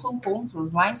da Johnson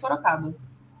Controls, lá em Sorocaba.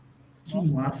 Que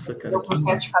massa, cara. É o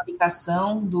processo de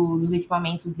fabricação dos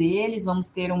equipamentos deles, vamos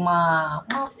ter uma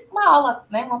aula,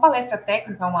 né, uma palestra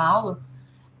técnica, uma aula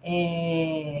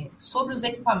sobre os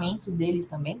equipamentos deles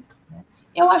também. Né?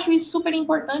 Eu acho isso super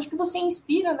importante, porque você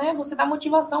inspira, né, você dá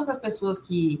motivação para as pessoas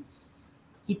que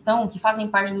fazem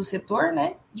parte do setor,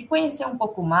 né, de conhecer um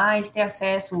pouco mais, ter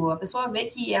acesso, a pessoa vê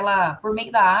que ela, por meio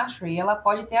da Ashley, ela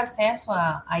pode ter acesso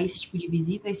a esse tipo de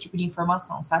visita, a esse tipo de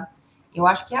informação, sabe? Eu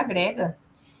acho que agrega,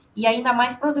 e ainda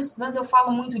mais para os estudantes, eu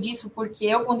falo muito disso, porque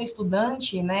eu, quando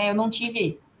estudante, né, eu não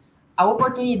tive a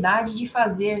oportunidade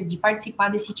de participar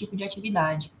desse tipo de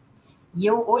atividade. E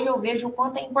hoje eu vejo o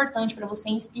quanto é importante para você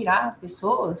inspirar as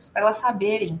pessoas, para elas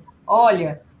saberem,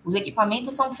 olha, os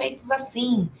equipamentos são feitos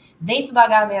assim. Dentro do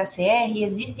HVACR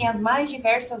existem as mais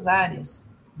diversas áreas,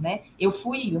 né? Eu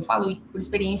falo por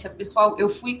experiência pessoal, eu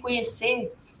fui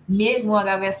conhecer mesmo o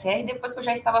HVACR depois que eu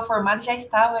já estava formada,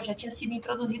 já tinha sido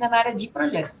introduzida na área de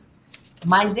projetos.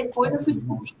 Mas depois eu fui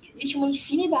descobrir que existe uma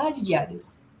infinidade de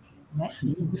áreas, né?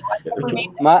 Eu acho que por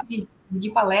meio de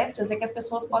palestras é que as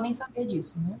pessoas podem saber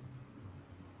disso, né?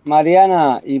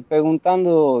 Mariana, e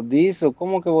perguntando disso,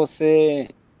 como que você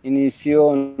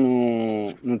iniciou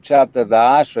no chapter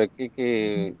da Ashley,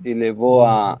 que te levou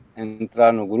a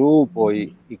entrar no grupo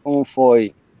e como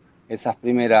foi esses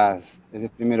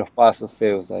primeiros passos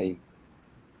seus aí?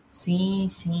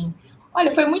 Sim. Olha,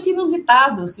 foi muito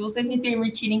inusitado, se vocês me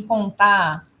permitirem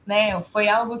contar, né? Foi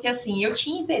algo que, assim, eu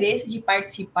tinha interesse de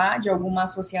participar de alguma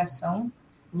associação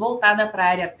voltada para a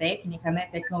área técnica, né?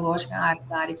 Tecnológica,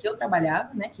 da área que eu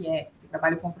trabalhava, né? Eu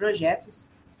trabalho com projetos.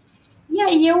 E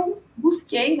aí eu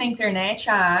busquei na internet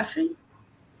a Ashley,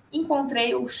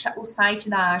 encontrei o site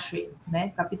da Ashley,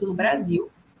 né, capítulo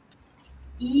Brasil,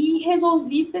 e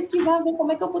resolvi pesquisar, ver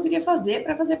como é que eu poderia fazer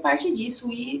para fazer parte disso.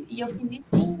 E eu fiz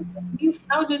isso no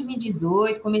final de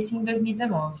 2018, comecei em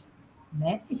 2019,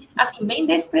 né? Assim, bem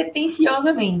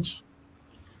despretensiosamente.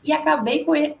 E acabei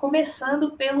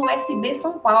começando pelo SB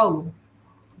São Paulo,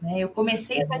 né? Eu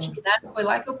comecei as atividades, foi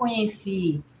lá que eu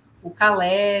conheci o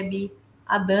Caleb,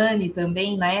 a Dani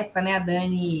também, na época, né, a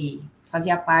Dani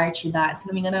fazia parte se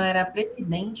não me engano, ela era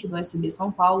presidente do SB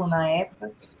São Paulo na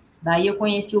época. Daí eu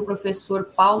conheci o professor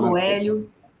Paulo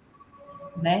Hélio,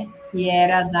 né, que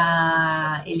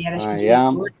era ele era, acho que,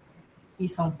 diretor aqui em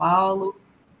São Paulo.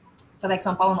 FATEC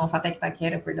São Paulo não, FATEC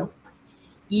Itaquera, perdão.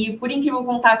 E por incrível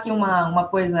contar aqui uma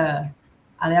coisa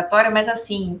aleatória, mas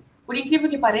assim, por incrível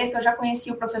que pareça, eu já conheci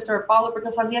o professor Paulo porque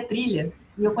eu fazia trilha.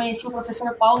 E eu conheci o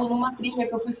professor Paulo numa trilha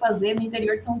que eu fui fazer no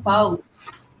interior de São Paulo.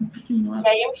 E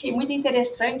aí eu achei muito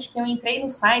interessante que eu entrei no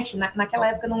site, naquela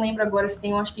época, eu não lembro agora se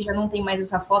tem, eu acho que já não tem mais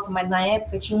essa foto, mas na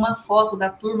época tinha uma foto da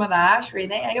turma da Ashray,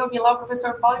 né? Aí eu vi lá o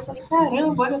professor Paulo e falei,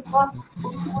 caramba, olha só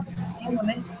como esse mundo tá vendo,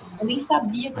 né? Eu nem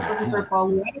sabia que o professor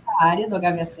Paulo era da área do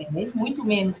HVACR, muito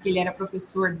menos que ele era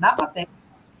professor da FATEC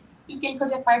e que ele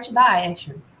fazia parte da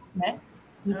Ashray, né?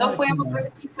 Então foi uma coisa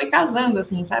que foi casando,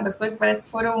 assim, sabe? As coisas parece que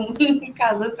foram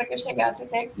casando para que eu chegasse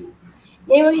até aqui.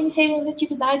 E aí eu iniciei minhas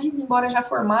atividades, embora já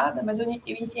formada, mas eu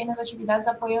iniciei minhas atividades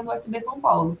apoiando o USB São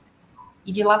Paulo.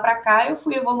 E de lá para cá eu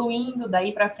fui evoluindo,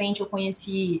 daí para frente eu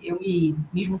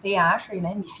me juntei à Ashray,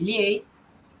 né? Me filiei.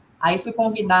 Aí fui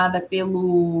convidada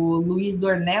pelo Luiz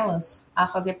Dornelas a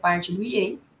fazer parte do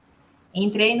IEA.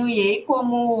 Entrei no IEA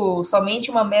como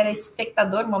somente uma mera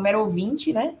espectadora, uma mera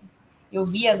ouvinte, né? Eu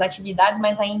via as atividades,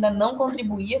 mas ainda não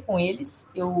contribuía com eles.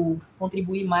 Eu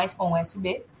contribuí mais com o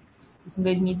USB. Isso em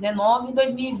 2019. Em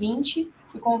 2020,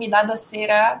 fui convidada a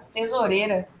ser a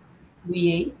tesoureira do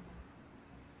IEA.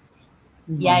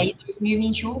 E aí, em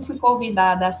 2021, fui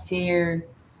convidada a ser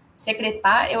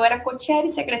secretária. Eu era co-chair e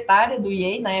secretária do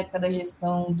IEA na época da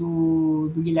gestão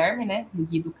do Guilherme, né? Do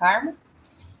Gui do Carmo.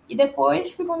 E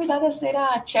depois fui convidada a ser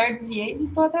a chair dos IEAs e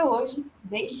estou até hoje,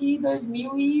 desde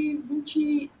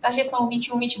 2020, a gestão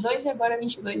 21, 22 e agora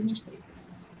 22,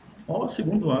 23. Ó, o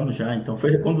segundo ano já, então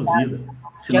foi reconduzida.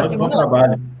 Já é Sinal o de bom segundo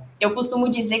trabalho. ano. Eu costumo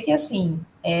dizer que, assim,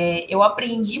 eu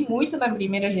aprendi muito na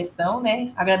primeira gestão,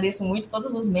 né? Agradeço muito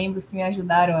todos os membros que me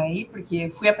ajudaram aí, porque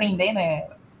fui aprendendo, né?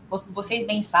 Vocês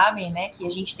bem sabem, né, que a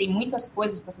gente tem muitas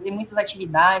coisas para fazer, muitas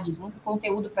atividades, muito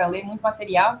conteúdo para ler, muito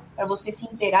material para você se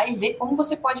inteirar e ver como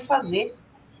você pode fazer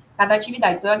cada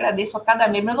atividade. Então, eu agradeço a cada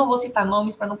membro. Eu não vou citar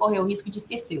nomes para não correr o risco de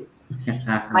esquecê-los.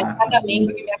 Mas cada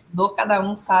membro que me ajudou, cada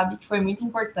um sabe que foi muito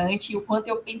importante. E o quanto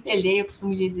eu pentelhei, eu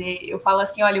costumo dizer, eu falo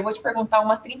assim, olha, eu vou te perguntar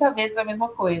umas 30 vezes a mesma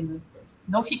coisa.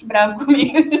 Não fique bravo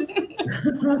comigo.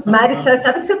 Mari, você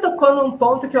sabe que você tocou num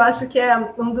ponto que eu acho que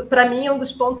para mim, é um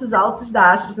dos pontos altos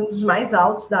da Ashray, um dos mais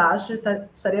altos da Ashray,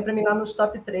 estaria para mim lá nos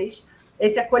top 3,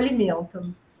 esse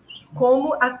acolhimento.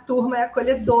 Como a turma é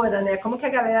acolhedora, né? Como que a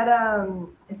galera,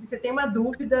 se você tem uma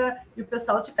dúvida e o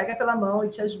pessoal te pega pela mão e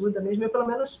te ajuda mesmo. Eu, pelo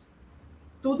menos,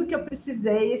 tudo que eu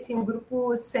precisei, assim, o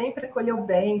grupo sempre acolheu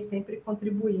bem, sempre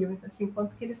contribuiu. Então, assim,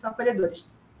 quanto que eles são acolhedores.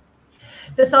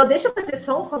 Pessoal, deixa eu fazer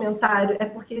só um comentário, é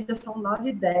porque já são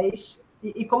 9h10,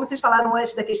 e como vocês falaram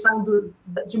antes da questão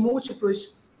de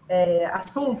múltiplos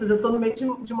assuntos, eu estou no meio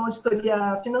de uma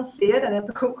auditoria financeira, né?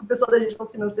 Estou com o pessoal da gestão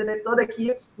financeira toda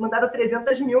aqui, mandaram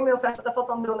 300 mil mensagens, está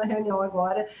faltando eu na reunião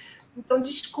agora. Então,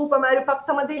 desculpa, Mário, o papo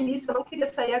está uma delícia, eu não queria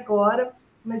sair agora,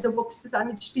 mas eu vou precisar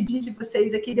me despedir de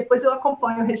vocês aqui, depois eu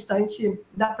acompanho o restante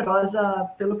da prosa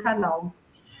pelo canal.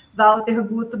 Walter,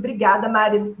 Guto, obrigada,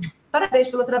 Mari. Parabéns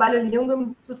pelo trabalho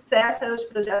lindo, sucesso aos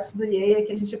projetos do IEA,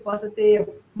 que a gente possa ter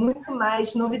muito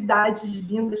mais novidades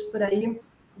vindas por aí.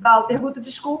 Walter, Guto,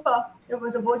 desculpa,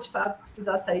 mas eu vou de fato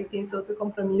precisar sair, tem esse outro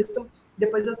compromisso.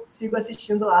 Depois eu sigo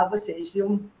assistindo lá vocês,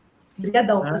 viu?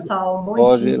 Obrigadão, pessoal.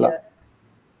 Bom dia.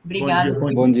 Obrigada.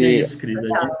 Bom dia. Isso, Cris.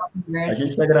 Tchau. A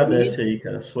gente agradece aí,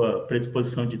 cara, a sua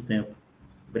predisposição de tempo.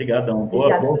 Obrigadão.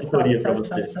 Boa auditoria para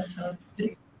você. Tchau.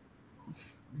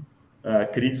 A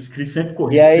Cris sempre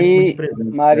corrida, e aí, sempre muito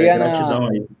presente. Mariana, gratidão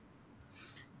aí.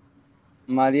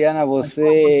 Mariana,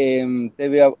 você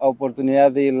teve a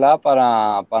oportunidade de ir lá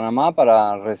para Panamá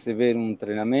para receber um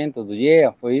treinamento do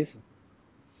IEA, foi isso?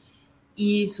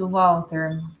 Isso,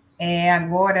 Walter.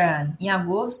 Agora, em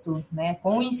agosto, né,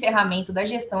 com o encerramento da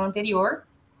gestão anterior,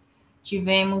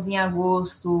 tivemos em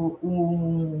agosto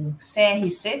o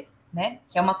CRC, né,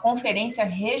 que é uma conferência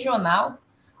regional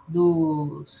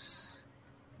dos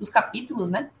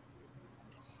capítulos, né?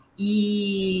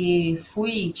 E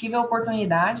tive a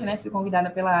oportunidade, né? Fui convidada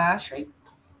pela Ashray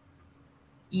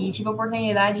e tive a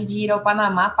oportunidade de ir ao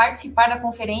Panamá, participar da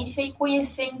conferência e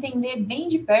conhecer, entender bem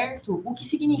de perto o que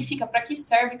significa, para que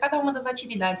serve cada uma das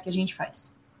atividades que a gente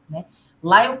faz, né?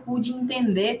 Lá eu pude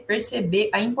entender, perceber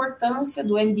a importância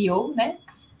do MBO, né?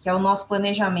 Que é o nosso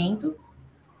planejamento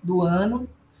do ano,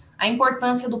 a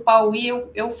importância do PAUI,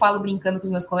 eu falo brincando com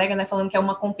os meus colegas, né? Falando que é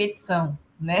uma competição,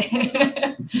 né?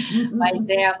 Mas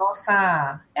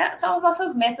são as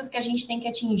nossas metas que a gente tem que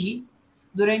atingir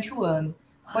durante o ano.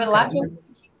 Foi lá que eu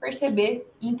pude perceber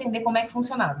e entender como é que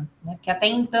funcionava, né? Porque até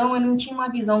então eu não tinha uma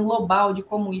visão global de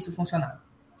como isso funcionava.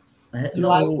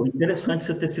 Interessante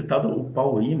você ter citado o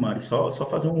PAUI, Mari, só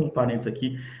fazer um parênteses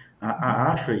aqui.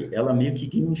 A Ashray, ela meio que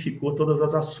gamificou todas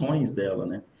as ações dela,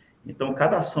 né? Então,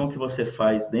 cada ação que você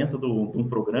faz dentro de um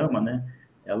programa, né,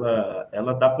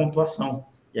 ela dá pontuação.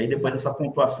 E aí depois essa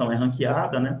pontuação é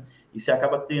ranqueada, né? E você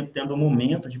acaba tendo um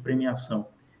momento de premiação,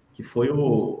 que foi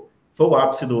o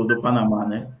ápice do Panamá,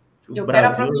 né? O Eu quero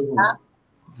Brasil, aproveitar.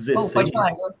 16, Pode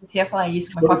falar, eu ia falar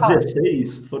isso, mas pode falar.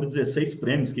 16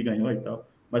 prêmios que ganhou e tal.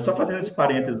 Mas só fazendo esse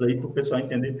parênteses aí para o pessoal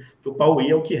entender que o Pauí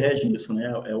é o que rege isso,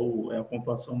 né? É a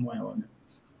pontuação maior, né?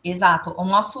 Exato. O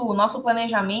nosso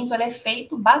planejamento ele é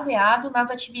feito baseado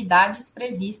nas atividades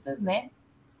previstas, né,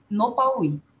 no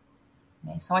Pauí.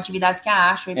 Né? São atividades que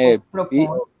a ASHRAE propõe.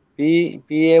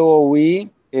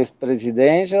 POE é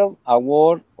Presidential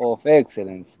Award of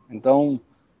Excellence. Então,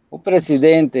 o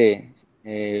presidente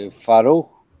Farouk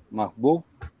Mahmoud,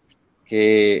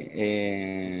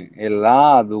 que é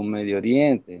lá do Medio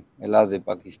Oriente, é lá de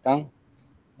Paquistão,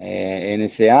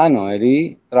 nesse ano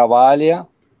ele trabalha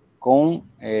com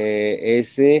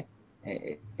essa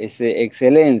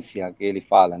excelência que ele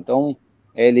fala. Então,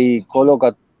 ele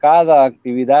coloca cada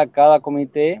atividade, cada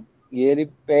comitê, e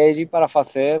ele pede para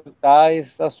fazer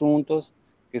tais assuntos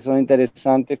que são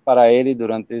interessantes para ele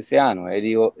durante esse ano.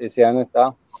 Esse ano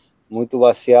está muito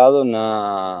baseado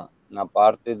na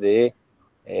parte de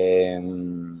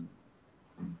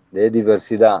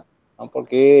diversidade, não?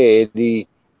 Porque ele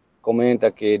comenta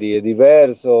que ele é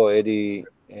diverso, ele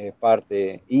é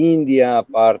parte Índia,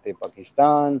 parte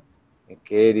Paquistão,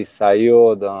 que ele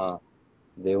saiu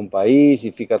de um país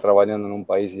e fica trabalhando num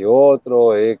país e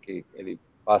outro, que ele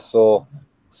passou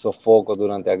sufoco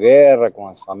durante a guerra com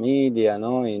as famílias,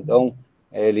 não? Então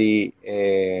ele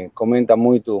comenta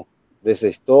muito dessa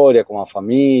história com a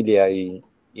família e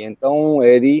então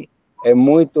ele é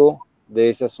muito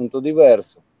desse assunto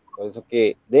diverso. Por isso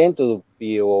que dentro do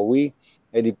POE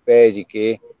ele pede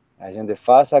que a gente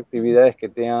faça atividades que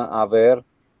tenham a ver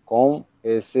com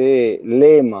esse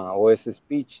lema ou esse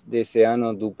speech desse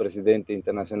ano do presidente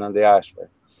internacional de ASHRAE.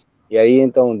 E aí,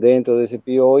 então, dentro desse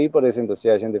POI, por exemplo, se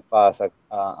a gente faz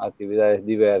atividades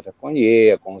diversas com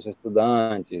IEA, com os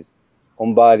estudantes,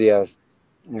 com vários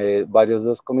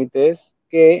dos comitês,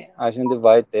 que a gente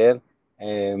vai ter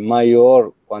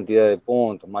maior quantidade de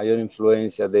pontos, maior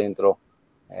influência dentro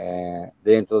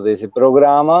desse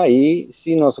programa, e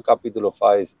se nosso capítulo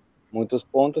faz muitos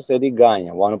pontos, ele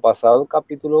ganha. O ano passado, o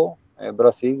capítulo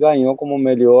Brasil ganhou como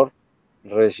melhor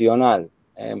regional.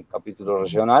 Um capítulo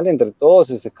regional entre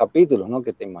todos esses capítulos, não?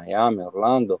 Que tem Miami,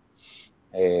 Orlando,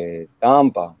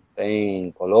 Tampa,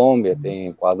 tem Colômbia, tem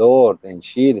Equador, tem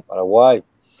Chile, Paraguai,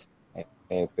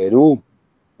 Peru,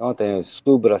 não? Tem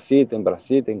Sul Brasil,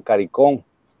 tem Caricom.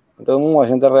 Então, a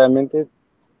gente realmente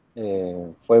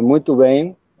foi muito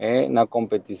bem na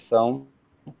competição,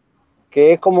 que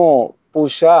é como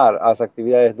puxar as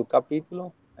atividades do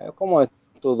capítulo, como é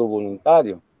tudo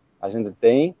voluntário, a gente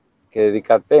tem que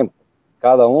dedicar tempo.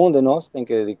 Cada um de nós tem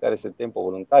que dedicar esse tempo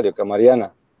voluntário, que a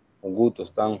Mariana, o Guto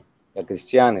e a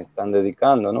Cristiane estão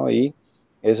dedicando, não? E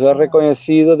isso é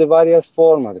reconhecido de várias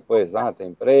formas. Depois,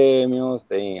 tem prêmios,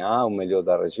 tem o melhor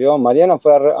da região. Mariana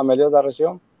foi a melhor da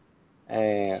região?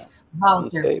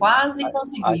 Walter, quase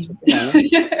consegui. Acho que não,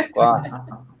 né? Quase.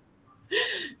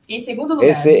 Fiquei em segundo lugar.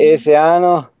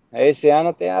 Esse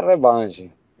ano tem a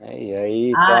revanche. E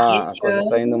aí a coisa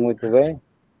está indo muito bem.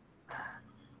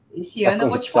 Esse ano eu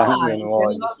vou te falar, esse ano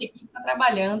a nossa equipe está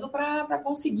trabalhando para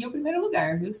conseguir o primeiro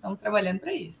lugar, viu? Estamos trabalhando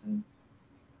para isso.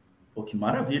 Pô, que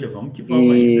maravilha, vamos que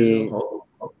vamos aí.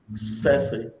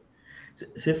 Sucesso aí.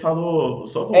 Você falou,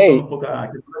 só voltando um pouco a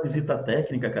questão da visita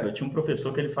técnica, cara, eu tinha um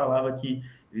professor que ele falava que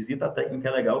visita técnica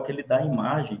é legal, que ele dá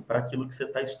imagem para aquilo que você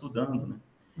está estudando, né?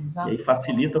 Exato. E aí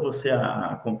facilita você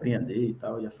a compreender e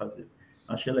tal, e a fazer.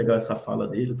 Achei legal essa fala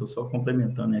dele, estou só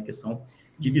complementando, né, a questão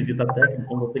de visita técnica,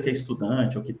 como você que é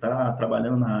estudante ou que está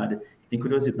trabalhando na área, que tem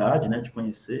curiosidade, né, de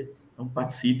conhecer, então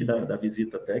participe da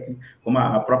visita técnica. Como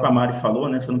a própria Mari falou,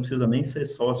 né, você não precisa nem ser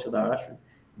sócio da ASHRAE,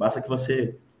 basta que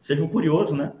você seja um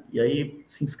curioso, né, e aí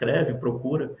se inscreve,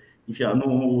 procura, enfim,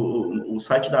 o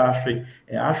site da ASHRAE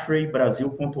é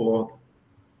ashraebrasil.org,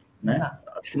 né? Exato.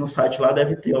 Acho que no site lá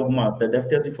deve ter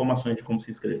as informações de como se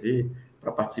inscrever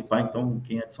para participar. Então,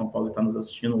 quem é de São Paulo e está nos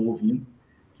assistindo ou ouvindo,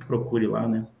 que procure lá,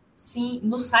 né? Sim,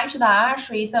 no site da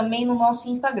ASHRAE e também no nosso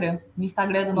Instagram. No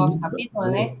Instagram do nosso capítulo,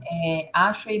 né? É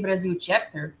ASHRAE Brasil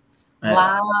Chapter.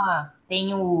 Lá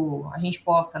tem a gente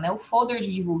posta, né, o folder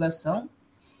de divulgação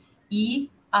e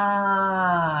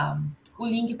o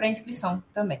link para inscrição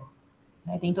também.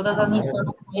 Né? Tem todas as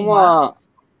informações lá.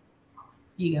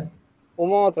 Diga.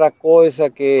 Uma outra coisa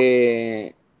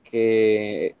que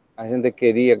a gente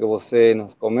queria que você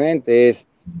nos comente é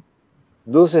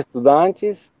dos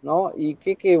estudantes, não? E o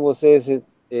que vocês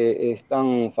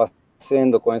estão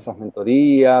fazendo com essas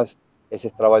mentorias,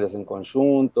 esses trabalhos em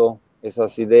conjunto,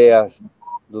 essas ideias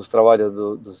dos trabalhos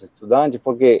dos estudantes,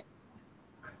 porque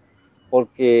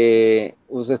porque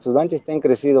os estudantes têm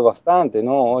crescido bastante,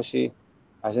 não? Hoje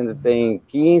a gente tem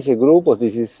 15 grupos,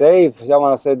 16, já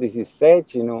vão ser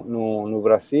 17 no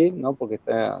Brasil, não? Porque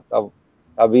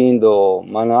tá vindo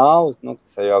Manaus, não? Que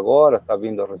saiu agora, está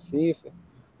vindo Recife,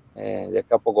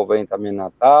 daqui a pouco vem também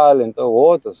Natal, então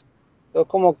outros. Então,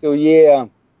 como que o IEA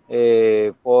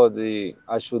pode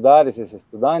ajudar esses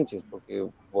estudantes? Porque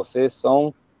vocês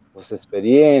são os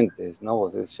experientes, não?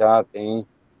 Vocês já têm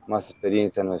mais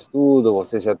experiência no estudo,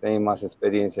 vocês já têm mais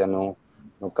experiência no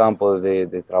campo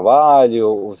de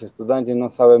trabalho, os estudantes não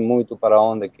sabem muito para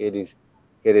onde que eles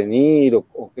querem ir,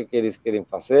 o que eles querem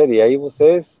fazer, e aí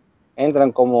vocês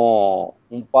entram como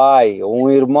um pai ou um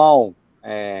irmão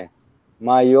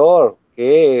maior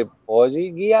que pode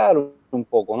guiar um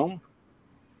pouco, não?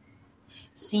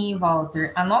 Sim,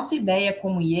 Walter. A nossa ideia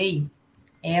como IEI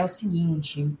é o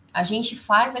seguinte: a gente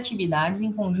faz atividades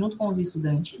em conjunto com os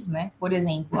estudantes, né? Por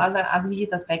exemplo, as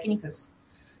visitas técnicas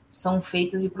são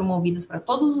feitas e promovidas para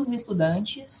todos os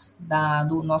estudantes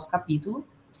do nosso capítulo,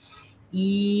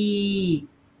 e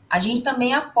a gente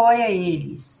também apoia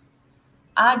eles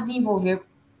a desenvolver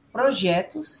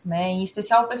projetos, né? Em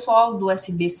especial o pessoal do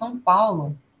SB São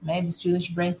Paulo, né? Do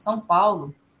Student Branch São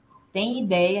Paulo, tem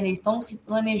ideia, eles estão se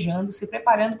planejando, se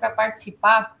preparando para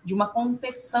participar de uma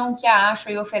competição que a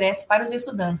Ashway oferece para os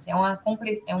estudantes. É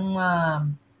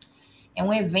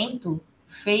um evento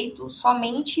feito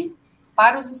somente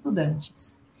para os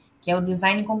estudantes, que é o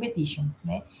Design Competition,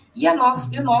 né? E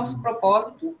o nosso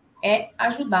propósito é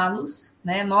ajudá-los,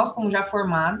 né? Nós, como já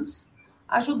formados,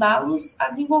 ajudá-los a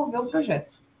desenvolver o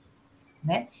projeto,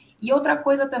 né? E outra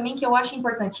coisa também que eu acho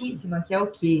importantíssima, que é o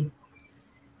quê?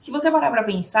 Se você parar para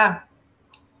pensar,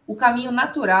 o caminho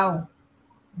natural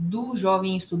do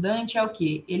jovem estudante é o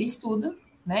quê? Ele estuda,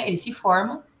 né? Ele se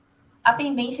forma, a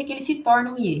tendência é que ele se torne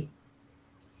um IE.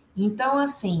 Então,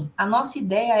 assim, a nossa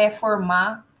ideia é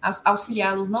formar,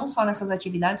 auxiliá-los não só nessas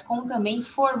atividades, como também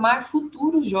formar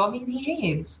futuros jovens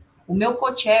engenheiros. O meu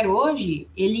co-chair hoje,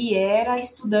 ele era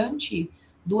estudante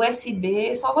do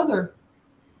SB Salvador,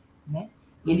 né?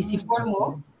 Ele se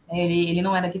formou, ele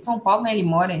não é daqui de São Paulo, né? Ele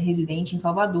mora, é residente em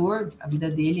Salvador, a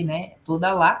vida dele, né,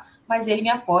 toda lá, mas ele me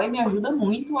apoia e me ajuda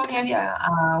muito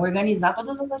a organizar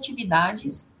todas as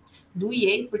atividades do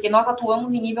IEI, porque nós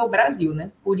atuamos em nível Brasil,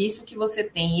 né? Por isso que você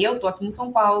tem, eu tô aqui em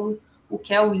São Paulo, o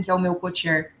Kelvin, que é o meu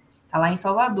co-chair, tá lá em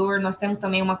Salvador, nós temos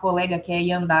também uma colega que é a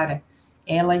Yandara,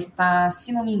 ela está,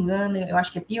 se não me engano, eu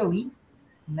acho que é Piauí,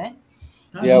 né?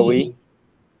 Piauí.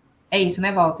 É isso,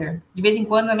 né, Walter? De vez em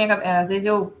quando, às vezes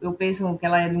eu penso que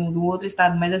ela é de um outro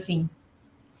estado, mas assim,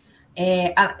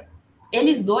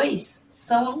 eles dois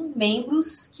são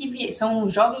membros são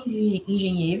jovens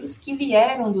engenheiros que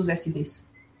vieram dos SBs.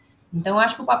 Então,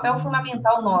 acho que o papel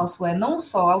fundamental nosso é não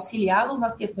só auxiliá-los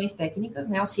nas questões técnicas,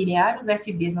 né, auxiliar os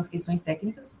SBs nas questões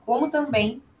técnicas, como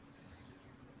também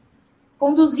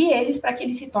conduzir eles para que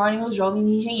eles se tornem os jovens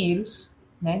engenheiros,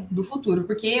 né, do futuro.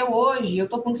 Porque hoje eu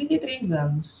estou com 33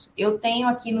 anos. Eu tenho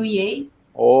aqui no IEI...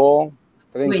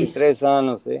 33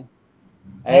 anos, hein?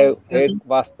 É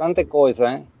bastante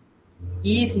coisa, hein?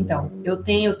 Isso, então. Eu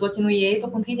tô aqui no IEI, estou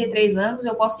com 33 anos,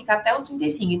 eu posso ficar até os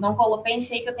 35. Então,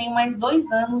 pense aí que eu tenho mais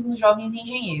 2 anos nos Jovens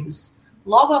Engenheiros.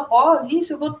 Logo após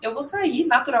isso, eu vou sair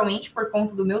naturalmente por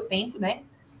conta do meu tempo, né?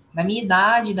 Da minha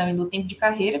idade, do tempo de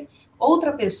carreira.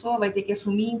 Outra pessoa vai ter que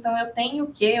assumir, então eu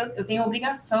tenho a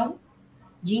obrigação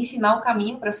de ensinar o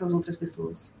caminho para essas outras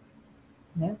pessoas,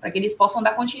 né? Para que eles possam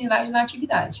dar continuidade na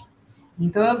atividade.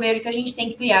 Então, eu vejo que a gente tem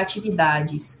que criar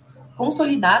atividades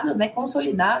consolidadas, né?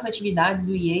 Consolidar as atividades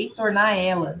do IEI, tornar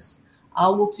elas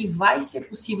algo que vai ser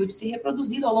possível de ser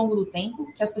reproduzido ao longo do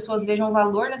tempo, que as pessoas vejam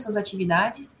valor nessas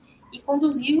atividades e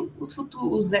conduzir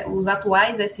os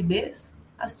atuais SBs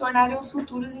a se tornarem os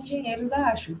futuros engenheiros da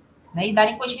Ashway, né? E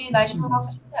darem continuidade na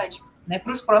nossa atividade, né?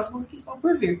 Para os próximos que estão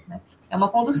por vir, né? É uma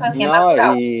condução, assim, é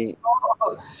natural.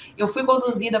 Eu fui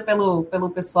conduzida pelo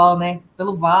pessoal, né?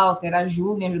 Pelo Walter, a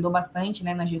Ju me ajudou bastante,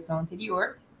 né, na gestão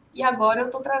anterior. E agora eu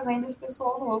estou trazendo esse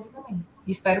pessoal novo também.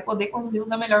 Espero poder conduzi-los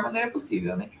da melhor maneira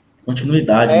possível, né?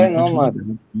 Continuidade, né? Não,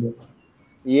 Continuidade.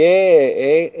 E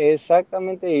é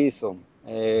exatamente isso.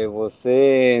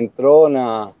 Você entrou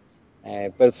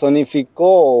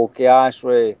personificou o que a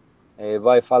Ashway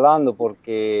vai falando,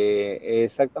 porque é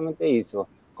exatamente isso.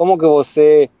 Como que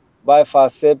você vai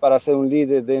fazer para ser um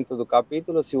líder dentro do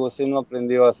capítulo se você não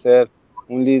aprendeu a ser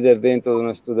um líder dentro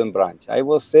do Student Branch? Aí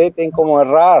você tem como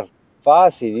errar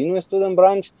fácil. E no Student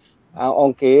Branch,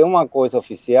 aunque é uma coisa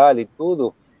oficial e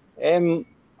tudo,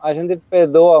 a gente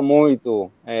perdoa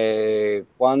muito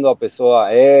quando a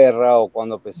pessoa erra, ou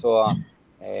quando a pessoa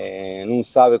não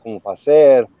sabe como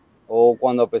fazer, ou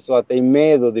quando a pessoa tem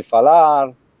medo de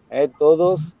falar,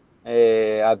 Todos,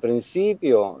 al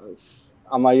principio,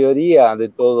 a maioria de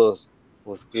todos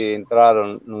os que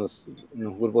entraram nos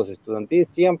grupos estudantis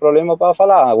tinham problema para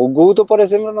falar. O Guto, por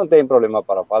exemplo, não tem problema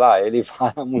para falar. Ele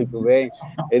fala muito bem,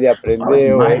 ele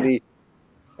aprendeu, ele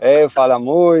fala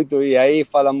muito, e aí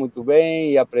fala muito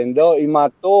bem, e aprendeu, e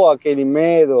matou aquele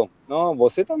medo. Não?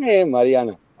 Você também,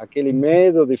 Mariana, aquele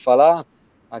medo de falar,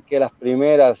 aquelas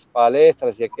primeiras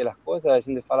palestras e aquelas coisas, a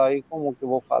gente fala aí como que eu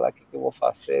vou falar, o que eu vou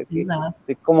fazer,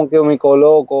 como que eu me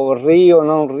coloco, rio,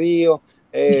 não rio,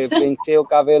 pentei o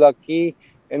cabelo aqui,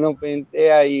 eu não pentei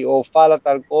aí, ou fala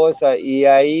tal coisa, e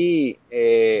aí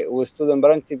o Student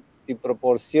Branch te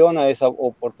proporciona essa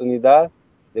oportunidade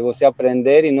de você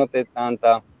aprender e não ter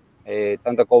tanta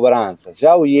cobrança.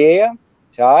 Já o IEA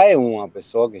já é uma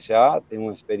pessoa que já tem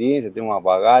uma experiência, tem uma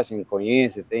bagagem,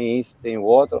 conhece, tem isso, tem o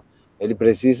outro. Ele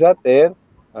precisa ter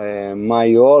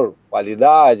maior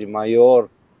qualidade, maior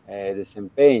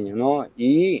desempenho, não?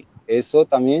 E isso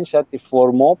também já te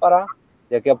formou para,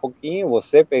 daqui a pouquinho,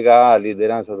 você pegar a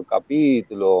liderança do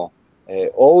capítulo,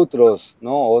 outros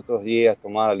dias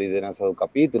tomar a liderança do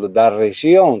capítulo, da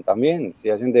região também.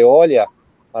 Se a gente olha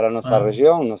para a nossa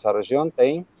região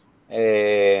tem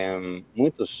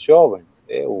muitos jovens.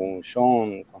 O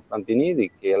João Constantinidi,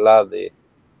 que é lá de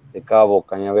Cabo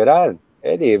Cañaveral,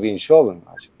 ele é bem jovem,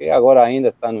 acho que agora ainda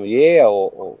está no IEA,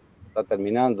 ou está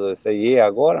terminando de ser IEA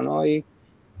agora, não? E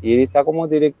ele está como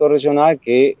diretor regional,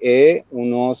 que é o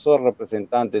nosso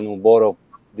representante no Board of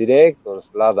Directors,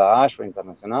 lá da ASHRAE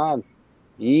Internacional,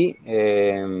 e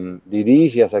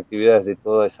dirige as atividades de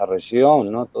toda essa região,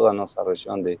 não? Toda a nossa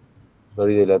região de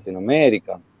Florida e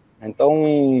Latinoamérica.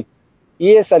 Então,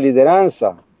 e essa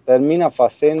liderança termina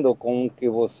fazendo com que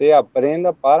você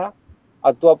aprenda para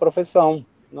a tua profissão,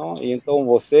 não? E então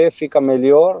você fica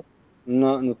melhor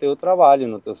no teu trabalho,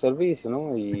 no teu serviço,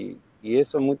 não? E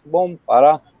isso é muito bom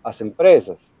para as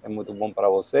empresas, é muito bom para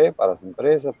você, para as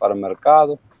empresas, para o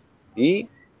mercado e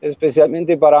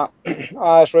especialmente para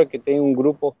a ASHRAE, que tem um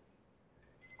grupo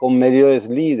com melhores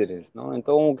líderes, não?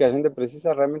 Então o que a gente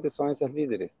precisa realmente são esses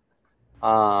líderes.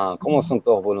 Como são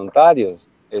todos voluntários,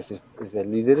 esses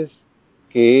líderes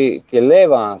que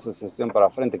levam a associação para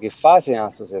frente, que fazem a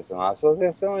associação. A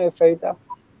associação é feita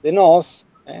de nós,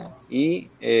 e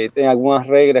tem algumas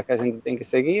regras que a gente tem que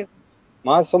seguir,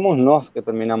 mas somos nós que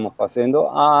terminamos fazendo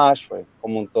a ASHRAE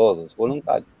como um todo, os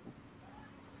voluntários.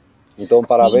 Então,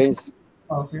 parabéns.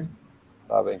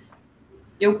 Parabéns.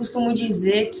 Eu costumo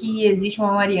dizer que existe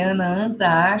uma Mariana antes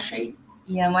da ASHRAE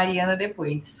e a Mariana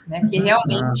depois, né? Porque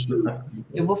realmente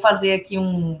eu vou fazer aqui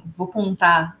vou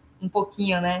contar um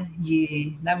pouquinho, né,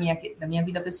 da minha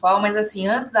vida pessoal, mas assim,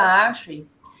 antes da ASHRAE,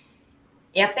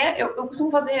 eu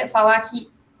costumo falar que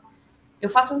eu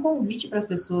faço um convite para as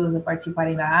pessoas a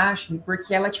participarem da ASHRAE,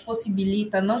 porque ela te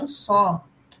possibilita não só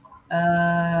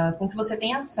com que você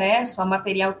tenha acesso a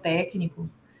material técnico,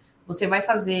 você vai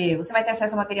ter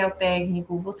acesso a material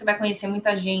técnico, você vai conhecer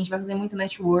muita gente, vai fazer muito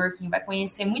networking, vai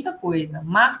conhecer muita coisa,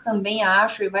 mas também a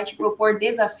ASHRAE vai te propor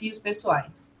desafios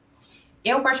pessoais.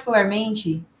 Eu,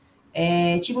 particularmente,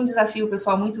 tive um desafio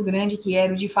pessoal muito grande, que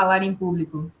era o de falar em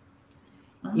público.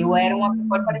 Eu era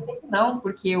pode parecer que não,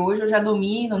 porque hoje eu já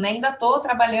domino, né? Ainda estou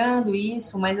trabalhando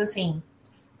isso, mas assim...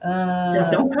 Tem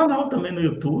até um canal também no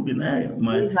YouTube, né?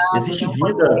 Mas exato, existe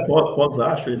vida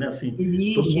pós-ASHRAE, né? Assim,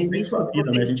 existe tem sua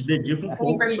vida, né? A gente dedica um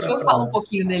pouco. Me permitiu, eu falo um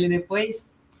pouquinho dele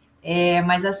depois.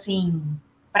 Mas assim,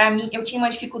 para mim, eu tinha uma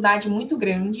dificuldade muito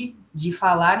grande de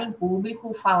falar em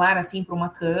público, falar assim para uma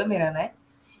câmera, né?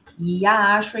 E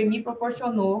a ASHRAE me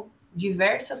proporcionou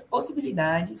diversas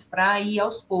possibilidades para ir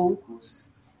aos poucos,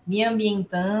 me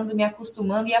ambientando, me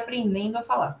acostumando e aprendendo a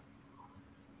falar,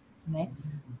 né?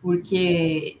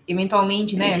 Porque,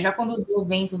 eventualmente, né, eu já conduzi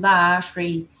eventos da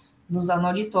ASHRAE nos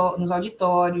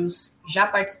auditórios, já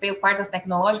participei do Quartas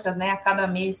Tecnológicas, né, a cada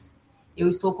mês eu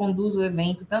conduzo o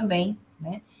evento também,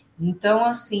 né? Então,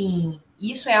 assim,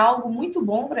 isso é algo muito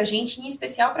bom para a gente, em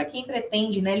especial para quem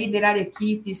pretende, né, liderar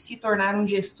equipes, se tornar um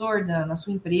gestor na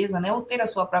sua empresa, né, ou ter a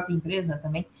sua própria empresa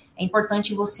também. É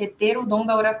importante você ter o dom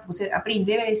da oratória, você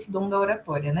aprender esse dom da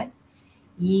oratória, né?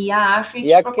 E a ASHRAE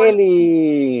te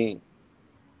proporciona...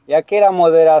 E aquela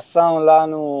moderação lá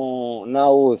na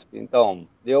USP, então,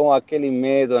 deu aquele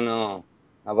medo na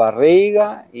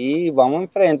barriga e vamos em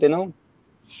frente, não?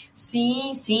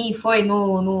 Sim, foi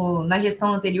na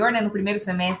gestão anterior, né, no primeiro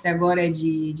semestre agora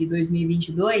de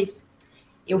 2022,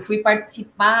 eu fui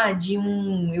participar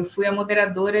eu fui a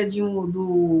moderadora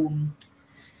do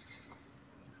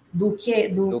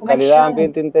qualidade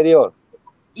ambiente interior.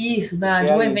 Isso,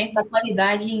 de um evento da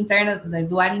qualidade interna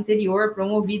do ar interior,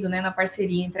 promovido, né, na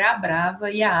parceria entre a Abrava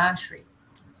e a ASHRAE.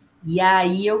 E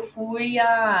aí eu fui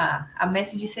a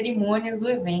mestre de cerimônias do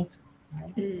evento.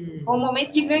 Foi um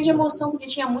momento de grande emoção, porque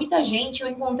tinha muita gente, eu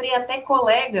encontrei até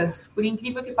colegas, por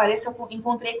incrível que pareça, eu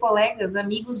encontrei colegas,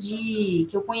 amigos que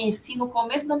eu conheci no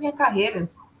começo da minha carreira,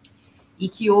 e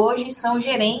que hoje são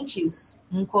gerentes.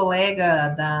 Um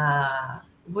colega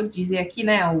vou dizer aqui,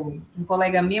 né, um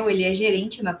colega meu, ele é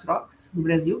gerente na Trox, do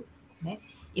Brasil, né,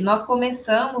 e nós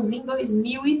começamos em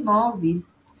 2009.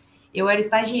 Eu era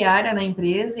estagiária na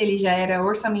empresa, ele já era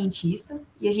orçamentista,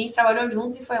 e a gente trabalhou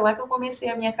juntos, e foi lá que eu comecei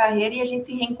a minha carreira, e a gente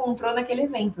se reencontrou naquele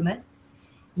evento, né?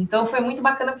 Então foi muito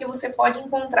bacana, porque você pode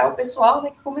encontrar o pessoal,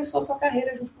 né, que começou a sua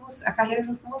carreira junto com você, a carreira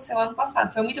junto com você lá no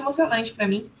passado. Foi muito emocionante para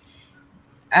mim.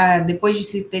 Depois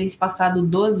de terem se passado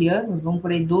 12 anos, vamos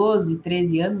por aí 12,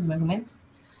 13 anos, mais ou menos,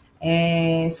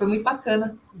 foi muito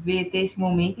bacana ter esse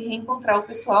momento e reencontrar o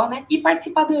pessoal, né? E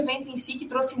participar do evento em si, que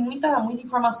trouxe muita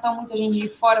informação, muita gente de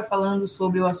fora falando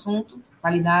sobre o assunto,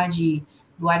 qualidade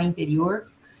do ar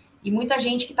interior, e muita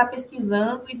gente que está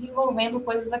pesquisando e desenvolvendo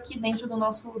coisas aqui dentro do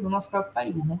nosso próprio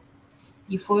país, né?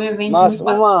 E foi um evento muito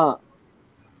bacana.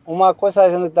 Uma coisa a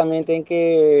gente também tem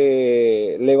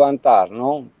que levantar,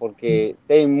 não? Porque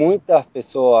tem muitas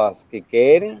pessoas que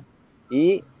querem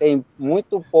e tem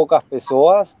muito poucas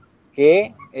pessoas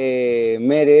que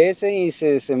merecem e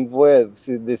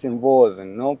se desenvolvem,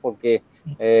 não? Porque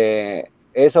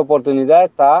essa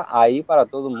oportunidade está aí para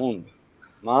todo mundo.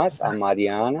 Mas a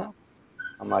Mariana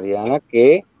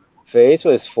que fez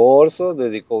o esforço,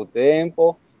 dedicou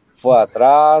tempo, foi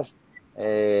atrás,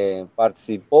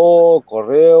 participou,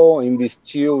 correu,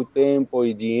 investiu tempo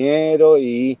e dinheiro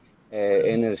e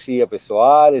energia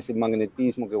pessoal, esse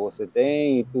magnetismo que você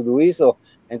tem e tudo isso.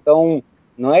 Então,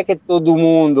 não é que todo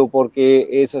mundo, porque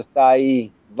isso está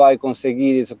aí, vai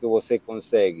conseguir isso que você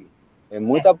consegue.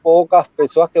 Muitas poucas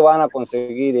pessoas que vão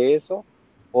conseguir isso,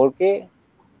 porque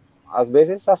às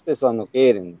vezes as pessoas não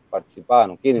querem participar,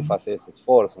 não querem fazer esse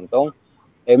esforço. Então,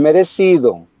 é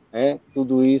merecido,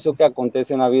 tudo isso que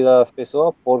acontece na vida das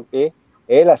pessoas, porque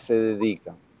elas se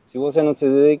dedicam. Se você não se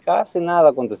dedicasse, nada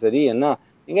aconteceria. Não.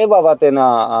 Ninguém vai bater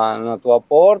na tua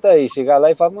porta e chegar lá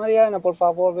e falar: Mariana, por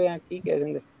favor, vem aqui, que a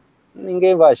gente...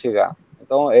 Ninguém vai chegar.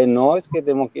 Então, é nós que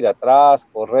temos que ir atrás,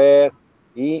 correr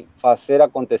e fazer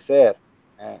acontecer.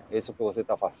 Isso que você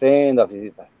está fazendo, as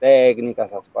visitas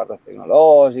técnicas, as partes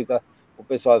tecnológicas, o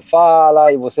pessoal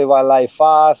fala e você vai lá e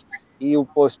faz, e o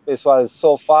pessoal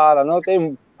só fala, não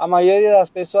tem, a maioria das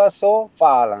pessoas só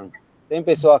falam. Tem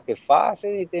pessoas que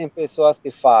fazem e tem pessoas que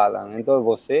falam. Então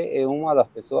você é uma das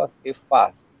pessoas que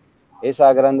faz. Essa é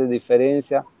a grande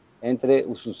diferença entre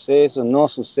o sucesso, não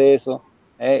sucesso,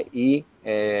 e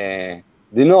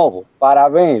de novo,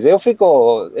 parabéns. Eu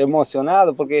fico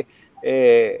emocionado porque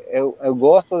eu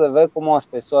gosto de ver como as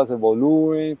pessoas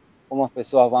evoluem, como as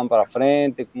pessoas vão para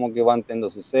frente, como que vão tendo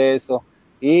sucesso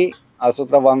e as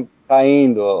outras vão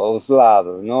caindo aos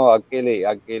lados, não?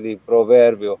 Aquele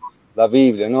provérbio da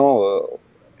Bíblia, não?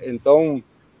 Então,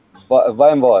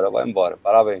 vai embora,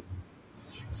 parabéns.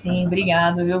 Sim,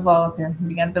 obrigado, viu, Walter?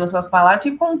 Obrigado pelas suas palavras.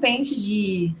 Fico contente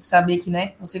de saber que,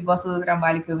 né, você gosta do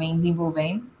trabalho que eu venho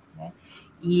desenvolvendo, né?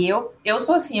 E eu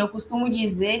sou assim, eu costumo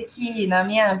dizer que na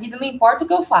minha vida não importa o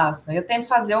que eu faça, eu tento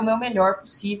fazer o meu melhor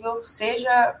possível,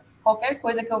 seja qualquer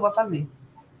coisa que eu vou fazer,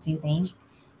 você entende?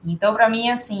 Então, para mim,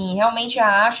 assim, realmente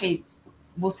a Ashley,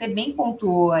 você bem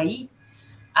pontuou aí,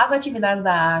 as atividades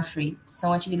da Ashley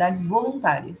são atividades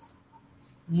voluntárias.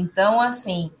 Então,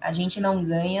 assim, a gente não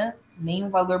ganha nenhum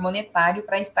valor monetário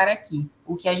para estar aqui.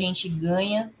 O que a gente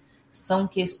ganha são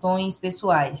questões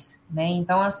pessoais, né?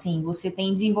 Então, assim, você tem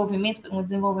um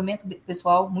desenvolvimento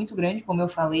pessoal muito grande, como eu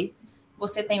falei.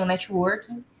 Você tem o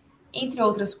networking, entre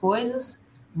outras coisas,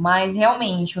 mas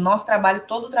realmente o nosso trabalho,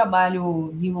 todo o trabalho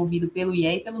desenvolvido pelo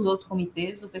IE e pelos outros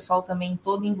comitês, o pessoal também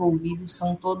todo envolvido,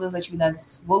 são todas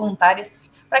atividades voluntárias.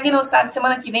 Para quem não sabe,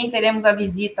 semana que vem teremos a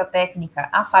visita técnica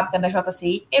à fábrica da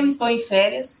JCI. Eu estou em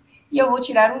férias e eu vou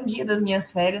tirar um dia das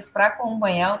minhas férias para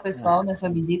acompanhar o pessoal nessa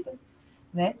visita,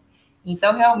 né?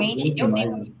 Então, realmente, eu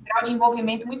tenho um grau de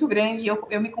envolvimento muito grande,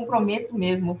 eu me comprometo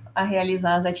mesmo a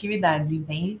realizar as atividades,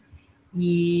 entende?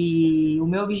 E o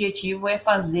meu objetivo é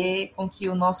fazer com que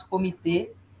o nosso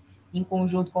comitê, em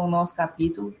conjunto com o nosso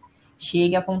capítulo,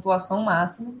 chegue à pontuação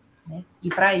máxima, né? E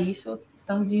para isso,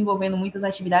 estamos desenvolvendo muitas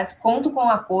atividades. Conto com o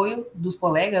apoio dos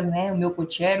colegas, né? O meu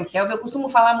coachero, que eu costumo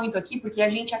falar muito aqui, porque a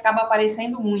gente acaba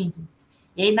aparecendo muito.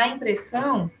 E aí dá a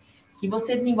impressão que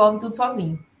você desenvolve tudo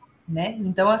sozinho, né?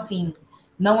 Então, assim,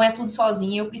 não é tudo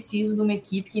sozinho, eu preciso de uma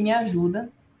equipe que me ajuda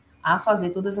a fazer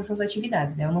todas essas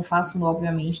atividades, né? Eu não faço,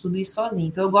 obviamente, tudo isso sozinho.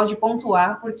 Então, eu gosto de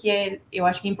pontuar, porque eu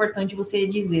acho que é importante você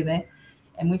dizer, né?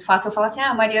 é muito fácil eu falar assim,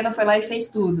 a Mariana foi lá e fez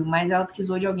tudo, mas ela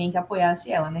precisou de alguém que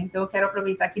apoiasse ela, né? Então eu quero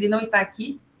aproveitar que ele não está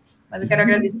aqui, mas eu quero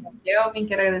agradecer a Kelvin,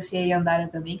 quero agradecer a Yandara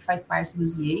também, que faz parte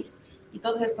dos IEs, e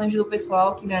todo o restante do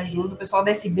pessoal que me ajuda, o pessoal da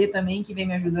SB também, que vem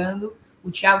me ajudando, o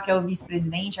Thiago, que é o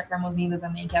vice-presidente, a Carmozinda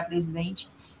também, que é a presidente,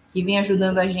 que vem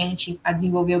ajudando a gente a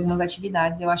desenvolver algumas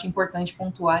atividades. Eu acho importante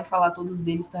pontuar e falar todos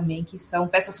deles também, que são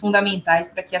peças fundamentais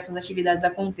para que essas atividades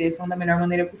aconteçam da melhor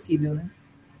maneira possível, né?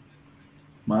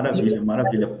 Maravilha,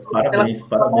 maravilha. Parabéns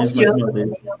mais uma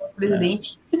vez.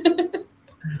 Presidente.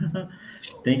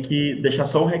 Tem que deixar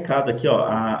só um recado aqui, ó.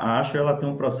 A ASHO, ela tem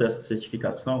um processo de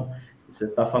certificação. Você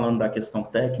está falando da questão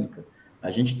técnica.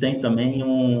 A gente tem também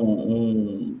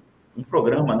um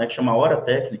programa, né, que chama Hora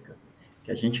Técnica,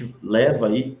 que a gente leva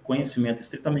aí conhecimento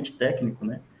estritamente técnico,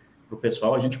 né, para o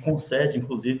pessoal. A gente concede,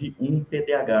 inclusive, um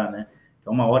PDH, né, que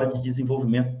é uma hora de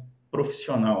desenvolvimento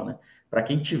profissional, né, para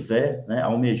quem tiver, né,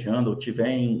 almejando ou tiver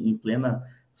em plena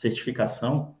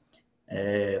certificação,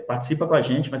 participa com a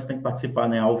gente, mas tem que participar,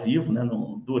 né, ao vivo, né,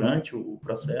 durante o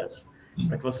processo,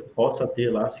 para que você possa ter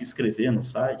lá, se inscrever no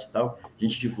site e tal. A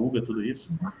gente divulga tudo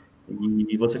isso.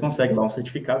 E você consegue lá um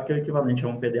certificado que é o equivalente a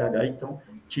um PDH, então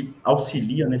te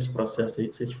auxilia nesse processo aí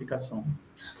de certificação.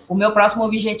 O meu próximo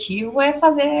objetivo é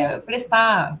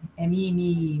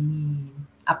me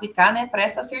aplicar, né, para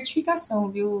essa certificação,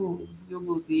 viu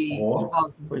Guto e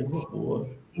Valdo? Coisa boa.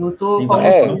 Eu estou com alguns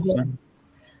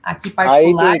projetos aqui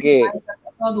particulares, mas até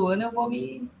o final do ano eu vou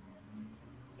me...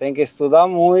 Tem que estudar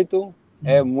muito,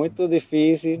 é muito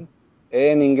difícil,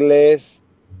 é em inglês.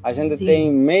 A gente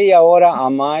tem meia hora a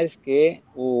mais que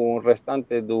o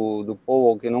restante do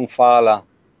povo que não fala,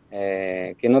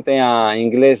 que não tenha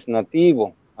inglês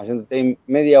nativo. A gente tem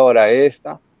meia hora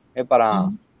extra,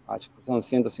 acho que são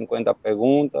 150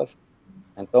 perguntas.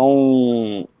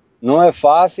 Então, não é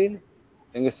fácil,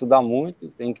 tem que estudar muito,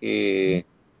 tem que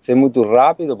ser muito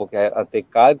rápido, porque até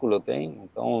cálculo tem,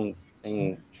 então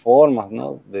tem formas,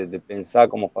 não, de pensar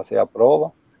como fazer a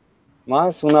prova.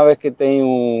 Mas uma vez que tem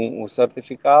um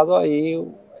certificado, aí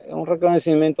é um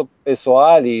reconhecimento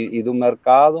pessoal e do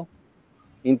mercado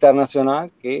internacional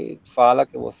que fala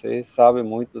que você sabe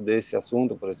muito desse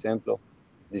assunto, por exemplo,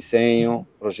 desenho,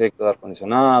 projeto de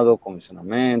ar-condicionado,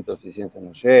 comissionamento, eficiência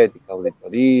energética,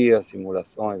 auditoria,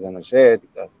 simulações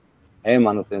energéticas,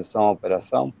 manutenção,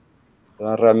 operação.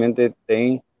 Então, realmente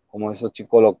tem como isso te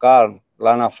colocar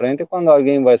lá na frente quando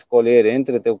alguém vai escolher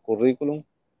entre teu currículo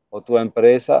ou tua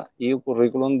empresa e o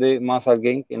currículo de mais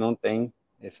alguém que não tem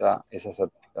essa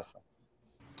certificação.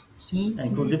 Sim.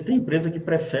 Inclusive, tem empresa que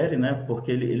prefere, né,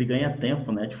 porque ele ganha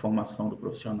tempo, né, de formação do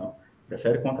profissional.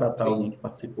 Prefere contratar alguém que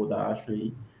participou da ASHO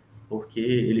aí, porque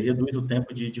ele reduz o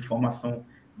tempo de formação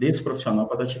desse profissional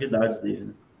para as atividades dele.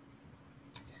 Né?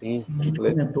 Sim. A gente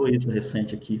comentou isso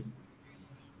recente aqui.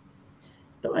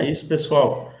 Então é isso,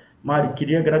 pessoal. Mari,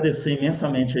 queria agradecer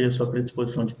imensamente aí a sua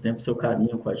predisposição de tempo, seu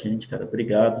carinho com a gente, cara.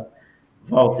 Obrigado.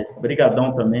 Walter,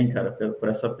 brigadão também, cara, por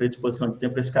essa predisposição de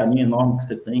tempo, esse carinho enorme que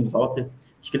você tem. Walter,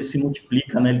 acho que ele se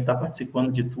multiplica, né? Ele está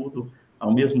participando de tudo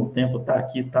ao mesmo tempo, está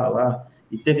aqui, está lá.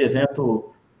 E teve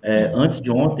evento antes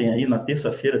de ontem, aí na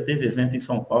terça-feira, teve evento em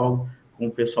São Paulo com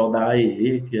o pessoal da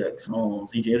AEE, que são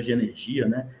os engenheiros de energia,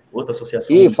 né? Outra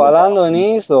associação. E falando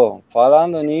nisso,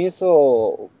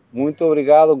 muito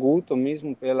obrigado, Guto,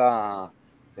 mesmo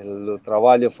pelo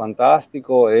trabalho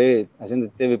fantástico. A gente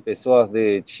teve pessoas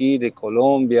de Chile,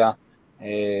 Colômbia,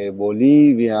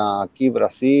 Bolívia, aqui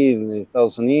Brasil,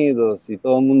 Estados Unidos, e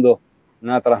todo mundo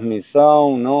na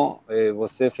transmissão, não?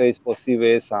 Você fez possível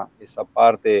essa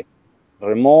parte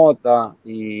remota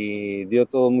e deu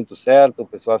tudo muito certo, o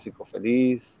pessoal ficou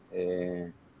feliz.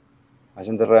 A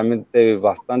gente realmente teve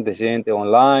bastante gente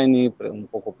online, um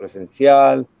pouco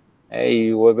presencial,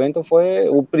 e o evento foi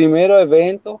o primeiro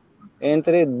evento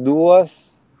entre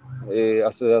duas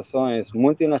associações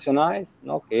multinacionais,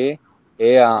 não, que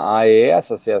é a AEE,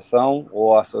 Associação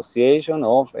ou Association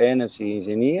of Energy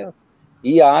Engineers,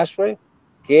 e a ASHRAE,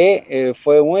 que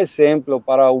foi um exemplo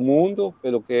para o mundo,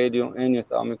 pelo que Enio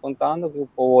estava me contando, que o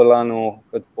povo lá no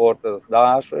headquarters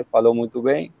da ASHRAE falou muito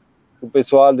bem. O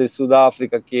pessoal de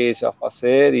Sudáfrica quer já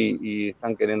fazer e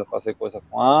estão querendo fazer coisas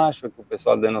com a ASHRAE, que o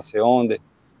pessoal de não sei onde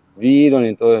viram,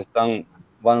 então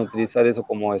vão utilizar isso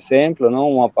como exemplo,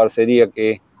 não? Uma parceria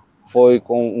que foi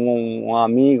com um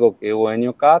amigo que é o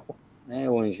Enio Cato, né?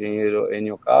 O engenheiro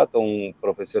Enio Cato, um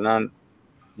profissional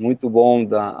muito bom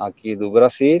aqui do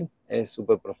Brasil, é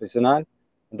super profissional.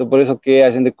 Então, por isso que a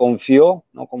gente confiou,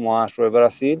 não, como a ASHRAE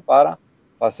Brasil, para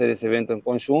fazer esse evento em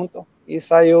conjunto, e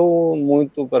saiu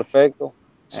muito perfeito,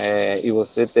 e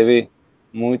você teve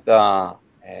muita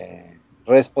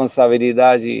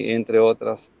responsabilidade, entre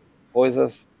outras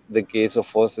coisas, de que isso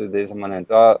fosse dessa maneira.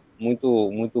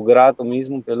 Então, muito grato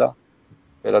mesmo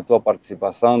pela tua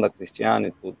participação, da Cristiane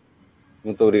e tudo.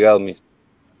 Muito obrigado mesmo.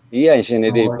 E a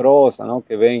Engenharia e Prosa, não,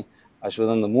 que vem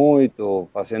ajudando muito,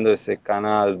 fazendo esse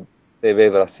canal TV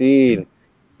Brasil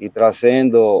e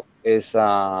trazendo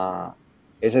essa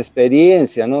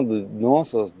experiência, não, dos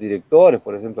nossos diretores,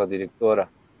 por exemplo, a diretora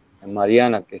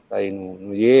Mariana, que está aí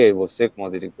no IE, e você como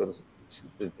diretor do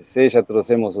CTTC, já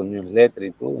trouxemos o newsletter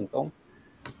e tudo, então,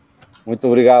 muito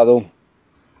obrigado.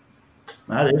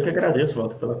 Nada, eu que agradeço,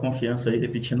 Walter, pela confiança aí,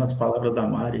 repetindo as palavras da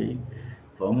Mari aí.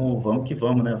 Vamos que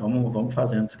vamos, né? Vamos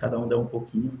fazendo. Se cada um der um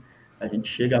pouquinho, a gente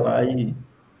chega lá e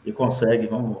consegue.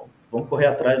 Vamos correr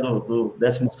atrás do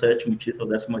 17º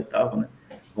título, 18º, né?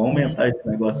 Vamos aumentar esse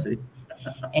negócio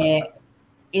aí.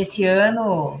 Esse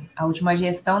ano, a última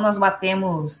gestão, nós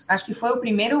batemos, acho que foi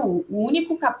o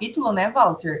único capítulo, né,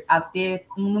 Walter, a ter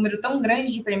um número tão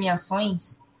grande de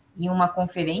premiações em uma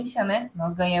conferência, né?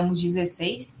 Nós ganhamos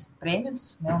 16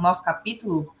 prêmios, né? O nosso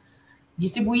capítulo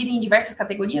distribuído em diversas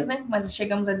categorias, né? Mas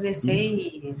chegamos a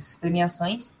 16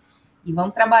 premiações e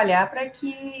vamos trabalhar para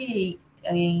que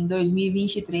em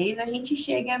 2023 a gente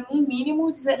chegue a no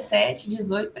mínimo 17,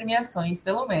 18 premiações,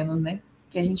 pelo menos, né?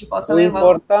 Que a gente possa levar.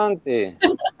 Importante,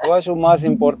 eu acho o mais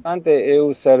importante é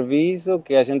o serviço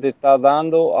que a gente está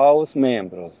dando aos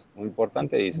membros. O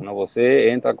importante é isso, não? Você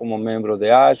entra como membro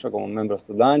de ASHA, como membro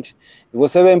estudante, e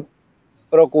você vem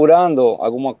procurando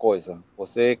alguma coisa,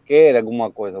 você quer alguma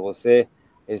coisa, você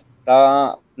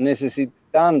está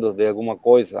necessitando de alguma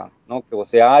coisa, não? Que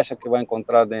você acha que vai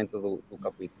encontrar dentro do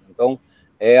capítulo. Então,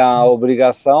 é a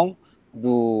obrigação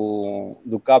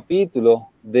do capítulo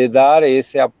de dar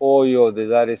esse apoio, de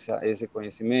dar esse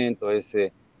conhecimento,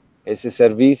 esse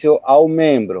serviço ao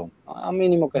membro. O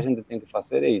mínimo que a gente tem que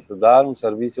fazer é isso, dar um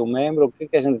serviço ao membro, o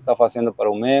que a gente está fazendo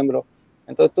para o membro.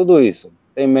 Então, tudo isso.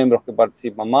 Tem membros que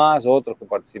participam mais, outros que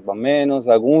participam menos,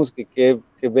 alguns que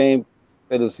vêm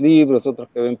pelos livros, outros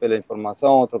que vêm pela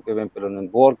informação, outros que vêm pelo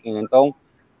networking. Então,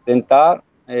 tentar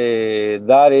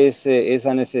dar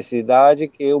essa necessidade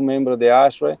que o membro de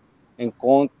ASHRAE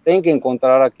tem que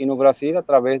encontrar aqui no Brasil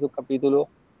através do capítulo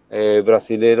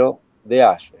brasileiro de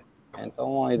ASHRAE.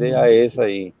 Então, a ideia é essa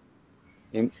aí.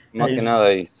 E mais que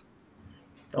nada é isso.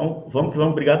 Então, vamos,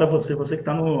 obrigado a você que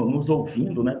está nos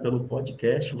ouvindo, né, pelo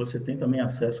podcast. Você tem também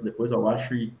acesso depois ao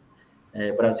ASHRAE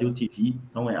Brasil TV.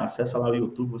 Então, acessa lá o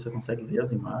YouTube, você consegue ver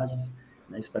as imagens.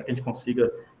 Né? Espero que a gente consiga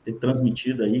ter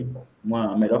transmitido aí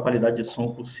uma melhor qualidade de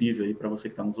som possível aí para você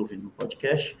que está nos ouvindo no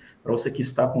podcast. Para você que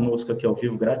está conosco aqui ao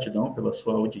vivo, gratidão pela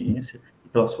sua audiência e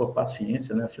pela sua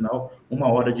paciência, né? Afinal, 1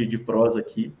 hora de prosa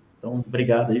aqui. Então,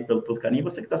 obrigado aí pelo todo carinho.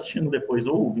 Você que está assistindo depois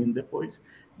ou ouvindo depois,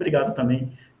 obrigado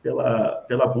também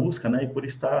pela busca, né? E por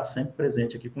estar sempre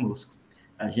presente aqui conosco.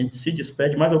 A gente se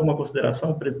despede. Mais alguma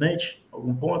consideração, presidente?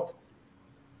 Algum ponto?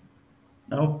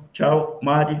 Não? Tchau,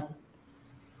 Mari.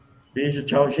 Beijo,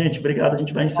 tchau, gente. Obrigado. A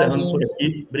gente vai encerrando por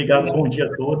aqui. Obrigado. Bom dia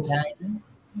a todos.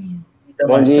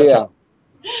 Bom dia.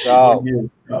 Tchau. Bom dia.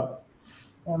 Tchau.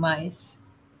 Até mais.